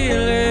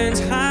feelings,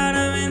 hide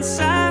them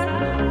inside.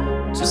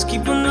 Just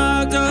keep them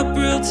locked up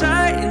real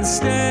tight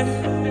instead,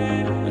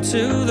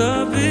 until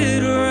the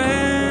bitter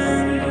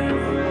end.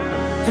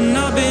 And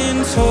I've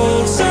been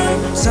told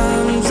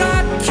sometimes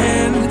I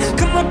can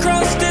come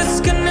across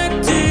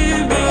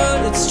disconnected,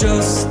 but it's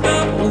just the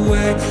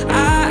way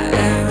I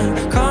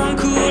am. Calm,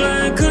 cool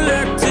and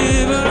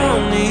collected, but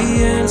on the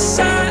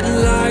inside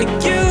like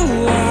you,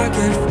 I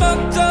get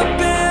fucked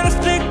up and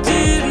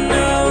afflicted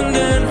now and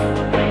then.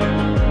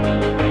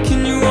 Can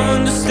you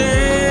understand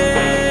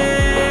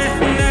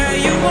that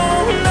you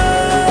won't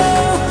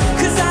know?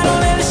 'Cause I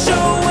don't let it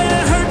show when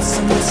it hurts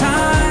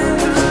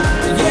sometimes.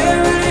 Yeah, it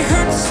really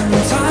hurts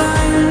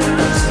sometimes.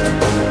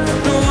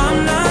 No, I'm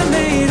not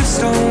made of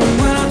stone.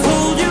 When I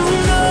told you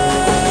no,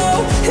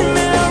 it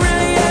meant I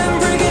really am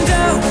breaking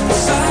down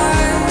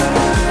inside.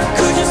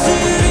 Could you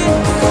see it in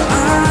my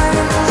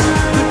eyes?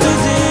 But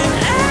doesn't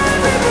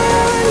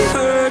everybody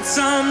hurt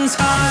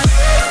sometimes?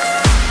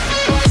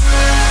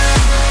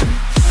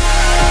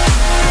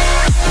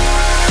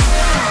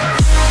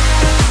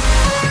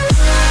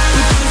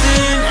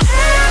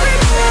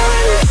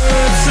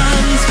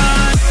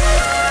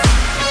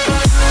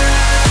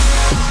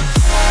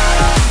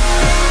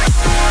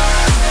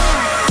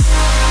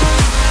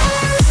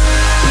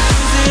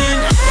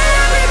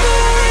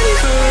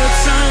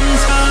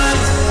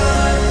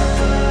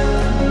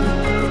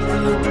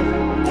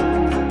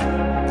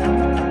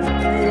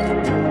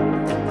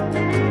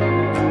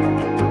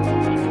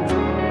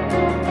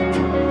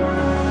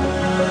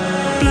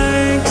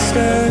 Blank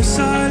stare,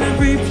 silent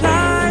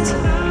replies.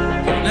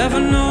 You'll never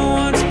know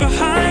what's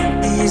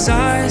behind these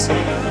eyes,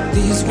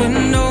 these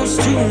windows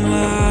to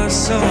my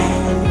soul.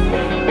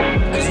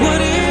 'Cause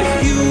what if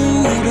you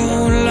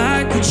don't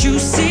like what you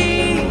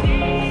see?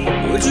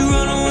 Would you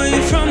run away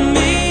from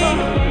me?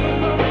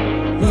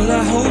 Well,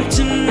 I hope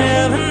to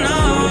never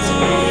know.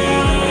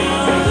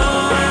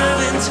 I've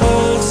been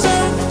told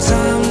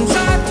sometimes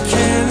I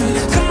can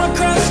come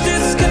across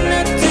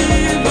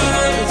disconnected, but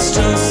it's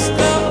just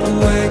the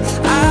way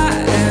I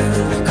am.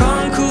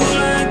 Calm, cool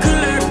and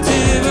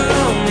collected, but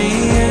on the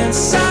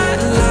inside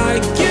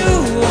like you,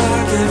 I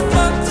get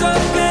fucked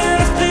up and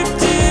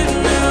afflicted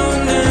now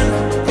and then.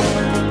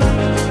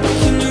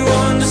 Can you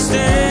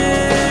understand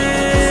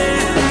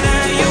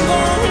that you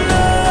won't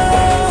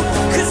know?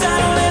 'Cause I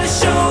don't let it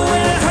show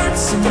when it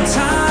hurts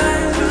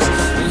sometimes.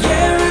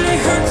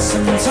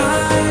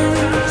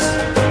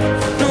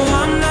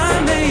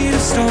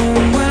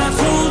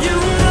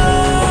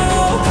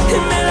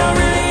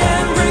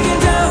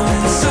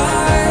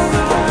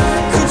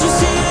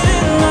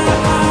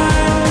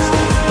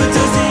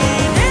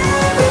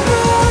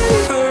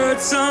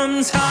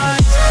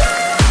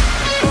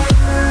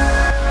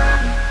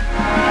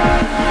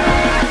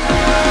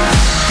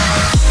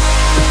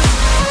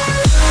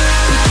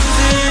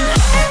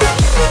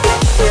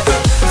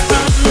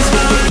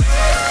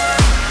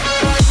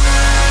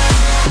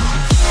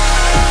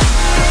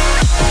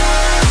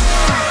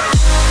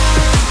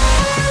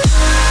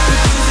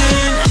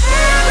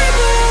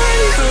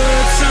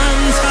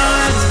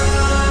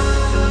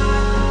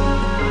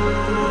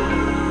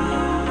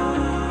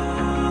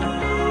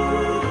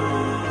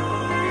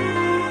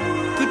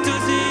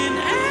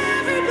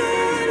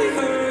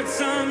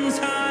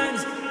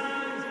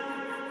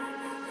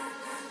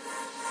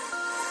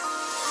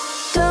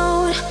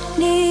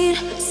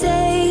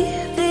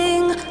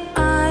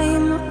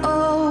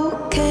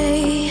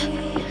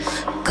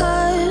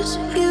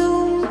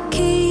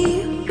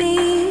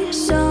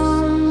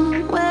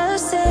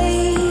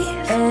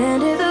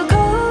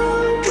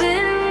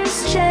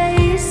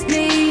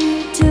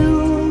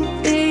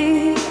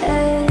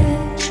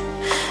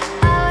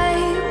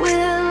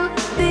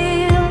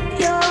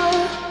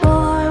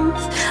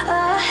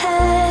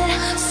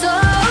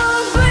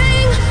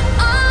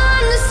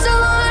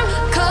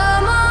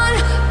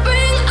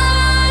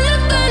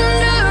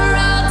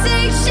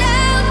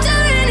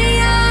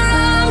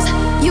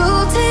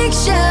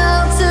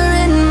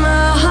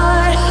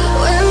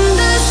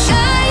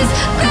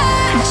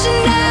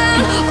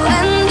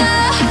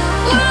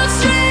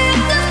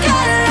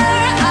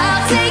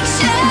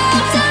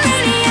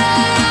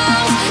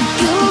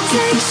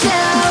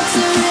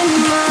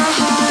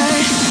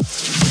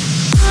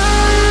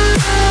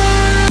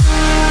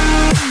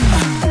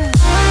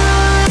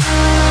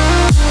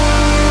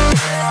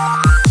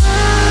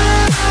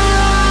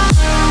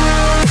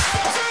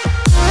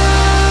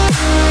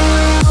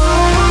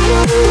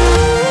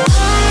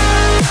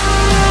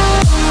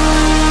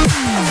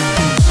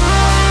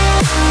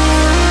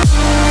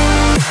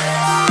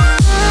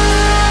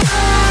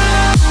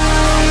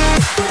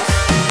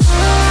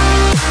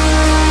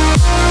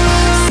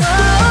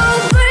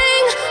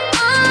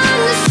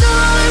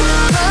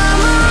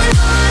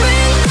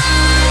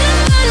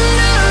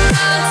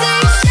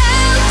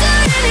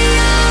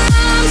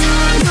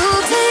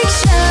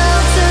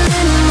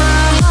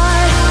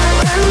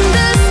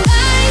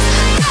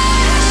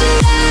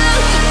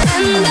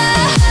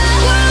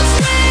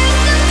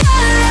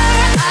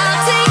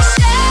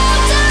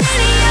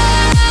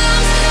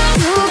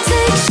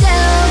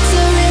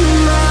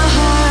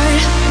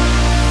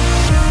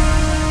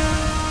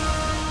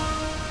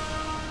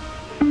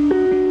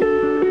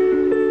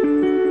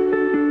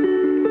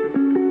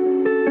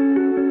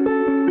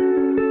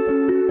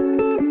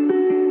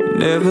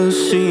 never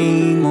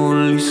seen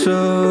Mona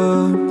Lisa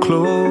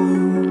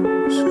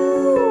close,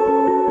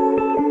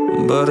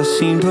 but I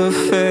seen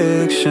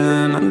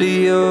perfection under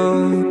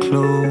your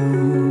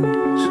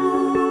clothes.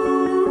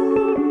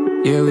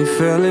 Yeah, we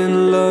fell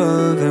in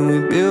love and we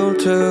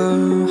built a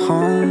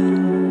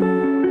home,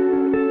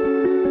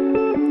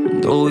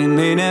 though we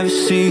may never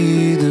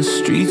see the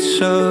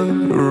streets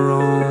of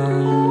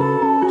Rome.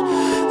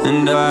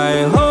 And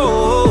I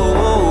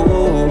hope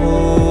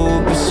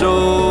it's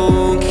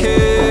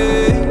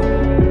okay,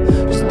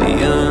 'cause the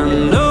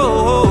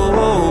unknown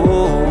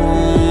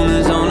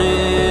is on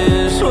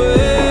its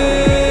way.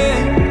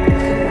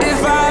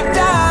 If I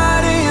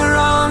died in your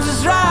arms,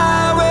 it's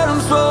right where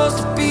I'm supposed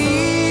to be.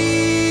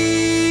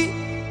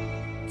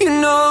 You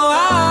know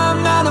I'm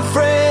not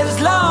afraid as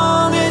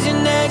long as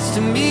you're next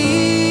to me.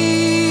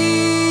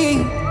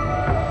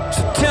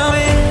 So tell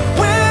me,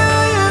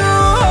 will you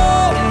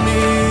hold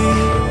me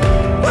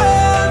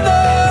when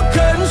the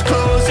curtains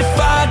close? If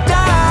I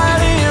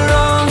died in your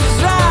arms, it's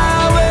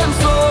right where I'm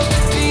supposed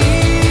to be.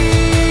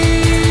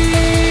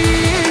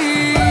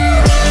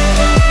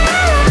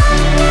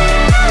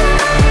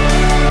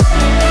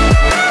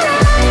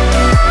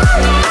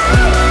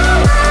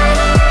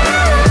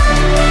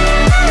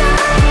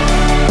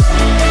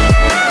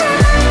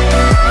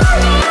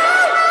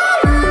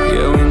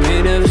 Yeah, we may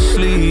never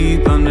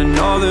sleep under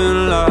northern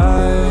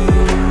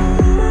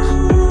lights,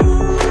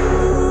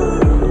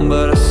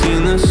 but I've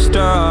seen the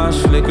stars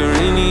flicker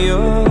in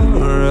your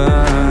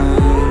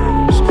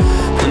eyes.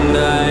 And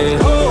I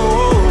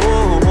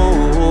hope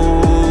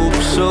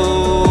it's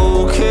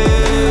okay,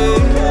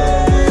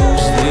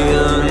 'cause the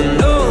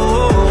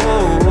unknown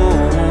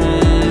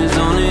is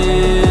on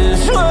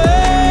its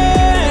way.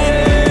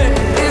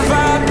 If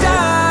I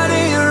died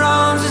in your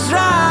arms, it's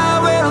right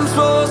where I'm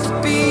supposed to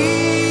be.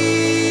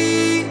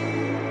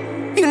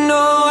 You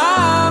know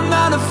I'm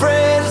not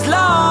afraid as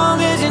long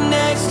as you're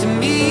next to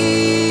me.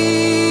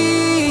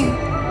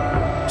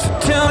 So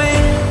tell me,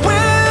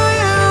 will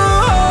you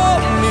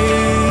hold me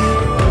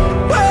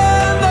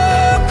when the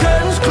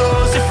curtains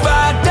close? If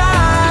I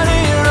died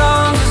in your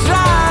arms, it's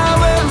right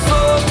where I'm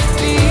supposed to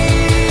be.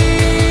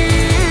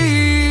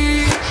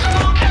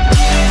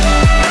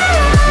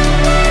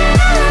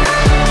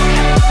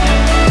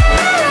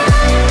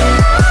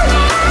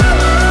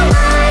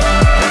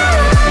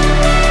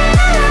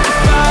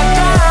 If I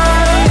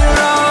died in your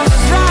arms,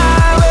 it's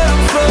right where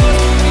I'm supposed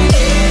to be.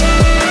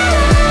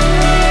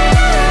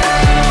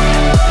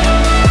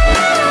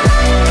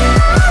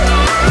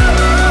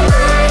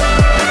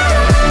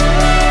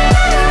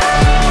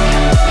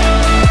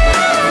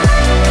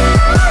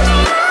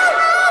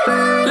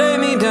 Lay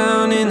me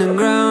down in the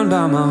ground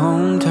by my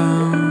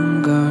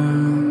hometown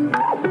girl.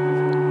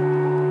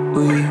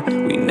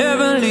 We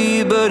never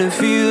leave, but it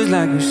feels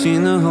like we've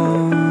seen the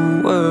whole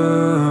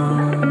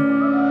world.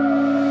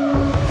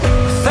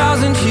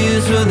 1,000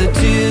 cheers for the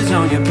tears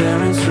on your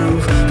parents'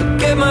 roof.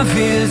 Forget my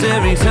fears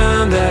every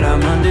time that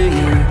I'm under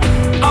you.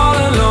 All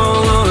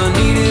along, all I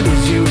needed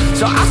was you.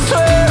 So I